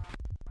doing this.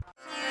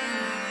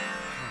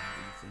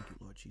 Hallelujah. Thank you,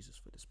 Lord Jesus,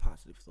 for this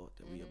positive thought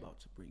that we're about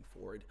to bring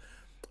forward.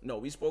 No,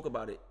 we spoke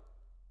about it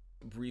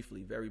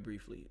briefly, very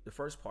briefly. The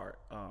first part,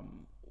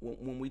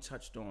 when we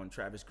touched on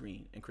Travis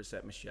Green and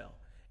Chrisette Michelle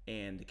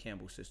and the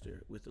Campbell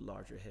sister with the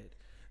larger head,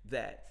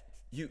 that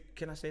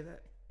can I say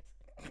that?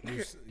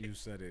 You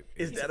said it.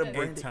 Is that said a it.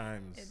 branding? 8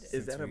 times. Is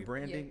since that a we-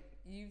 branding?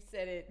 You've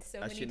said it so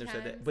I many shouldn't times.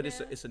 have said that. But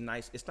now. it's a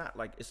nice. It's not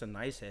like it's a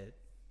nice head.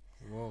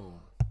 Whoa.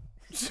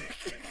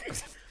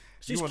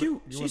 She's wanna-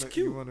 cute. you She's wanna-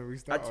 cute. you wanna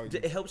restart? Or you-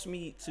 It helps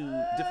me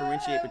to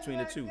differentiate between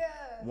the two.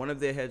 One of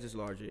their heads is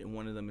larger and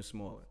one of them is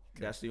smaller.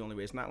 That's the only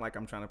way. It's not like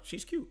I'm trying to.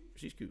 She's cute.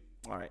 She's cute.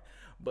 All right.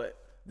 But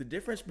the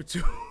difference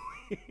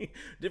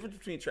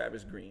between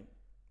Travis Green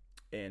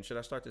and should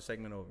I start the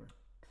segment over?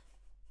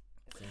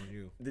 It's on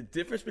you. The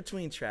difference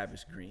between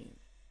Travis Green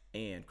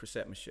and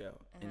Chrisette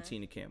Michelle and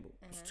Tina Campbell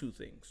is two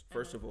things.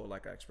 First of all,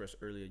 like I expressed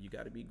earlier, you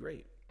got to be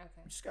great. Okay.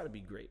 You just got to be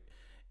great.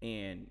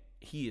 And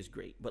he is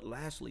great. But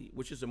lastly,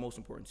 which is the most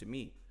important to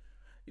me,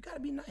 you got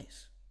to be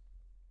nice.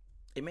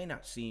 It may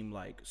not seem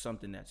like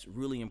something that's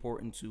really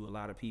important to a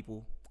lot of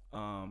people,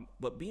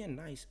 but being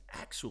nice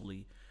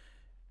actually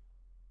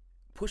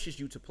pushes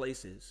you to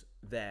places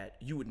that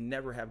you would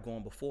never have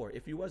gone before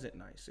if you wasn't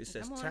nice. It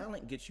says Come on.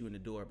 talent gets you in the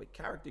door, but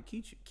character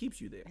keeps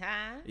you there.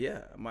 Huh? Yeah,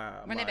 my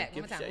Run that back.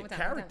 One more gift time, say, one more time,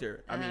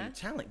 character. one more time. I mean,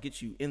 talent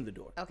gets you in the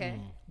door. Okay.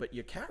 But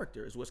your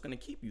character is what's going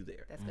to keep you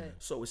there. That's good.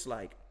 So it's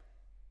like,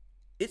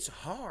 it's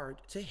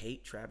hard to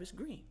hate Travis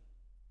Green.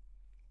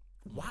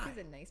 Why? He's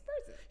a nice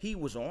person.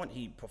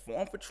 He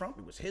performed for Trump.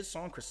 It was his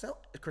song.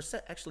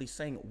 Chrisette actually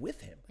sang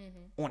with him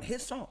on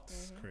his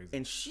songs. Crazy.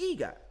 And she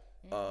got,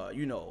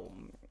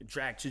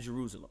 dragged to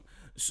Jerusalem.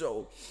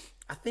 So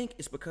I think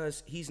it's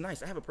because he's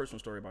nice. I have a personal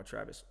story about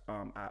Travis.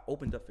 I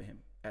opened up for him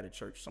at a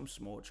church, some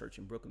small church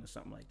in Brooklyn or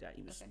something like that.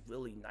 He was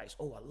really nice.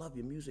 Oh, I love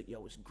your music.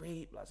 Yo, it's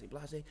great. Blase,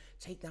 blase.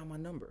 Take down my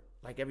number,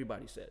 like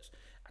everybody says.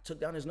 I took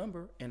down his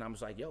number and I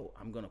was like, yo,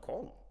 I'm going to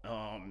call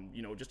him,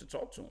 just to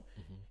talk to him.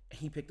 And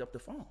he picked up the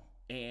phone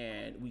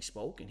and we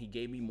spoke and he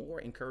gave me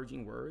more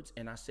encouraging words.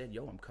 And I said,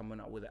 yo, I'm coming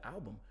out with an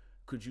album.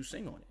 Could you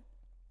sing on it?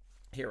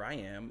 Here I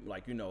am,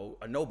 like,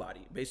 a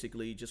nobody,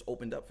 basically just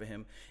opened up for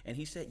him. And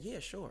he said, yeah,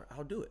 sure,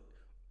 I'll do it.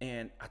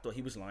 And I thought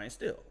he was lying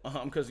still,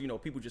 because,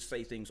 people just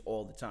say things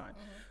all the time.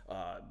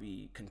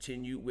 We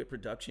continued with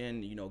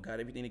production, got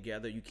everything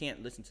together. You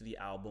can't listen to the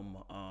album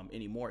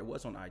anymore. It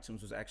was on iTunes.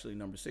 It was actually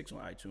number 6 on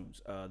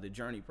iTunes, The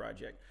Journey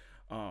Project.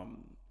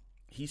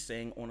 He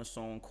sang on a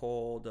song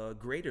called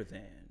Greater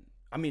Than.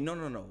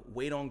 No,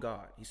 Wait on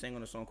God. He sang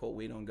on a song called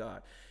Wait on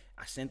God.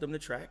 I sent him the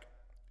track,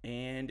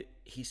 and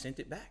he sent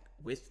it back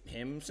with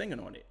him singing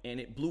on it. And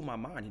it blew my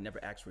mind. He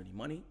never asked for any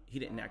money. He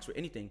didn't ask for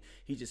anything.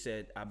 He just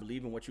said, I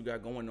believe in what you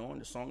got going on.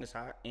 The song is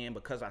hot. And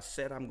because I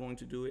said I'm going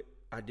to do it,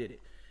 I did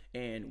it.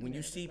 And when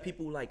you see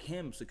people like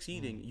him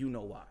succeeding, you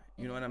know why.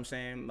 You know what I'm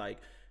saying? Like,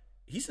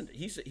 he's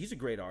a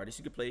great artist.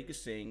 He could play, he could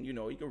sing, he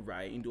could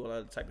write and do a lot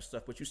of type of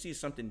stuff. But you see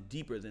something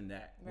deeper than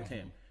that with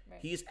him. Right.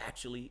 He is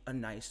actually a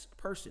nice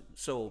person.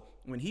 So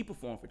when he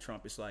performed for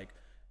Trump, it's like,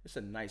 it's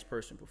a nice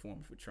person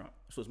performing for Trump.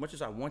 So as much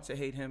as I want to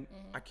hate him,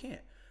 I can't.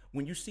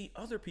 When you see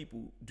other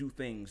people do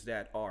things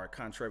that are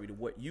contrary to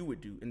what you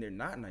would do and they're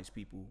not nice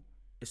people,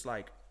 it's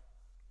like,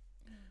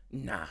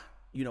 nah,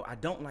 I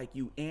don't like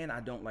you and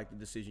I don't like the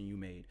decision you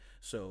made.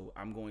 So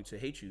I'm going to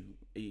hate you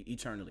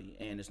eternally.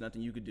 And there's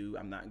nothing you could do.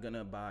 I'm not going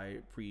to buy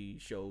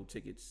pre-show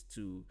tickets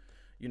to,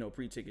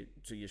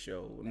 pre-ticket to your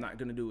show. I'm not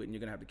going to do it and you're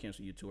going to have to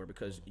cancel your tour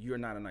because you're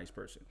not a nice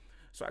person.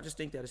 So I just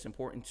think that it's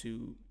important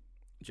to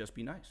just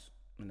be nice.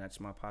 And that's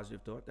my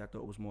positive thought. That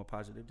thought was more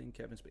positive than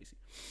Kevin Spacey.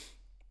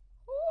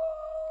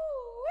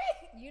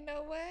 Ooh, you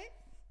know what?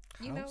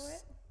 You know House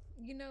what?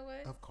 You know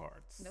what? Of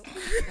cards. Nope.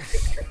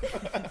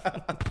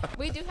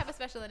 We do have a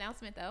special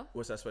announcement, though.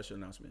 What's that special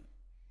announcement?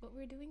 What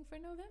we're doing for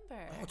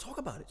November. Oh, talk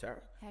about it,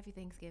 Tara. Happy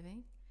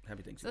Thanksgiving.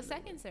 Happy Thanksgiving. So,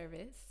 second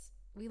service,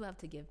 we love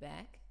to give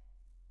back.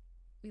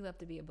 We love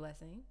to be a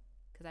blessing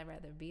because I'd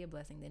rather be a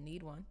blessing than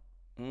need one.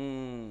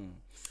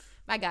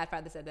 My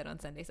godfather said that on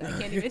Sunday, so I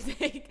can't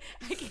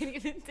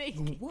even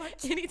take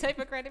What? any type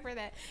of credit for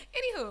that.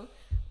 Anywho,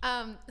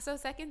 so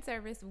second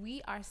service,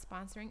 we are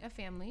sponsoring a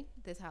family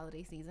this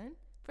holiday season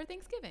for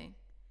Thanksgiving.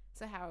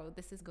 So how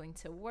this is going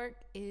to work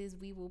is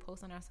we will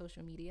post on our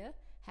social media,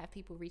 have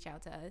people reach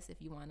out to us if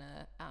you want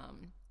to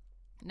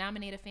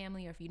nominate a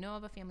family or if you know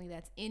of a family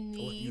that's in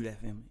need. Or you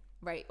that family.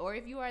 Right. Or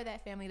if you are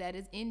that family that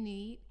is in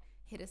need,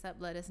 hit us up,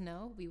 let us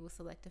know. We will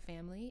select a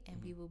family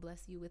and we will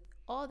bless you with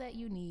all that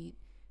you need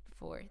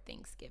for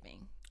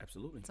Thanksgiving.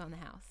 Absolutely. It's on the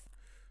house.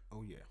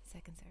 Oh, yeah.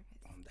 Second service.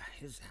 On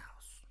his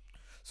house.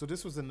 So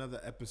this was another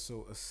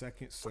episode of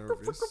Second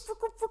Service.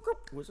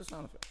 What's the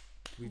sound effect?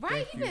 We Right,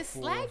 thank you you been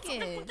for-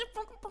 slacking.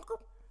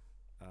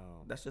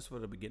 That's just for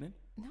the beginning?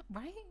 No,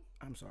 right?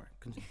 I'm sorry.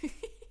 Continue.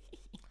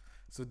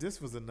 So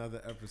this was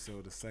another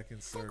episode of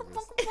Second Service.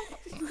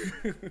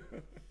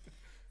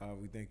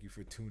 We thank you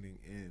for tuning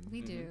in.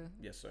 We do.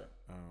 Yes, sir.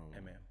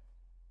 Amen.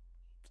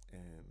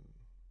 And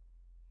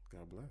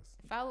God bless.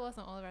 Follow us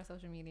on all of our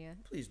social media.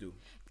 Please do.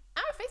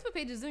 Our Facebook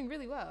page is doing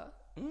really well.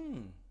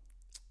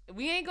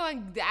 We ain't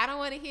going, I don't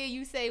want to hear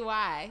you say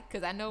why,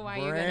 because I know why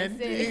you're going to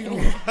say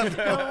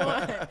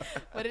it.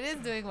 But it is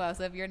doing well.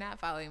 So if you're not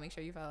following, make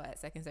sure you follow at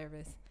Second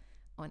Service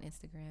on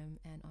Instagram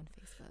and on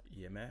Facebook.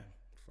 Yeah, man.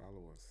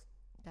 Follow us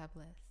God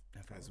bless.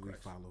 And follow as we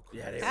Christ. follow Christ.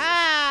 Yeah, there it is.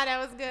 Ah, that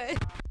was good.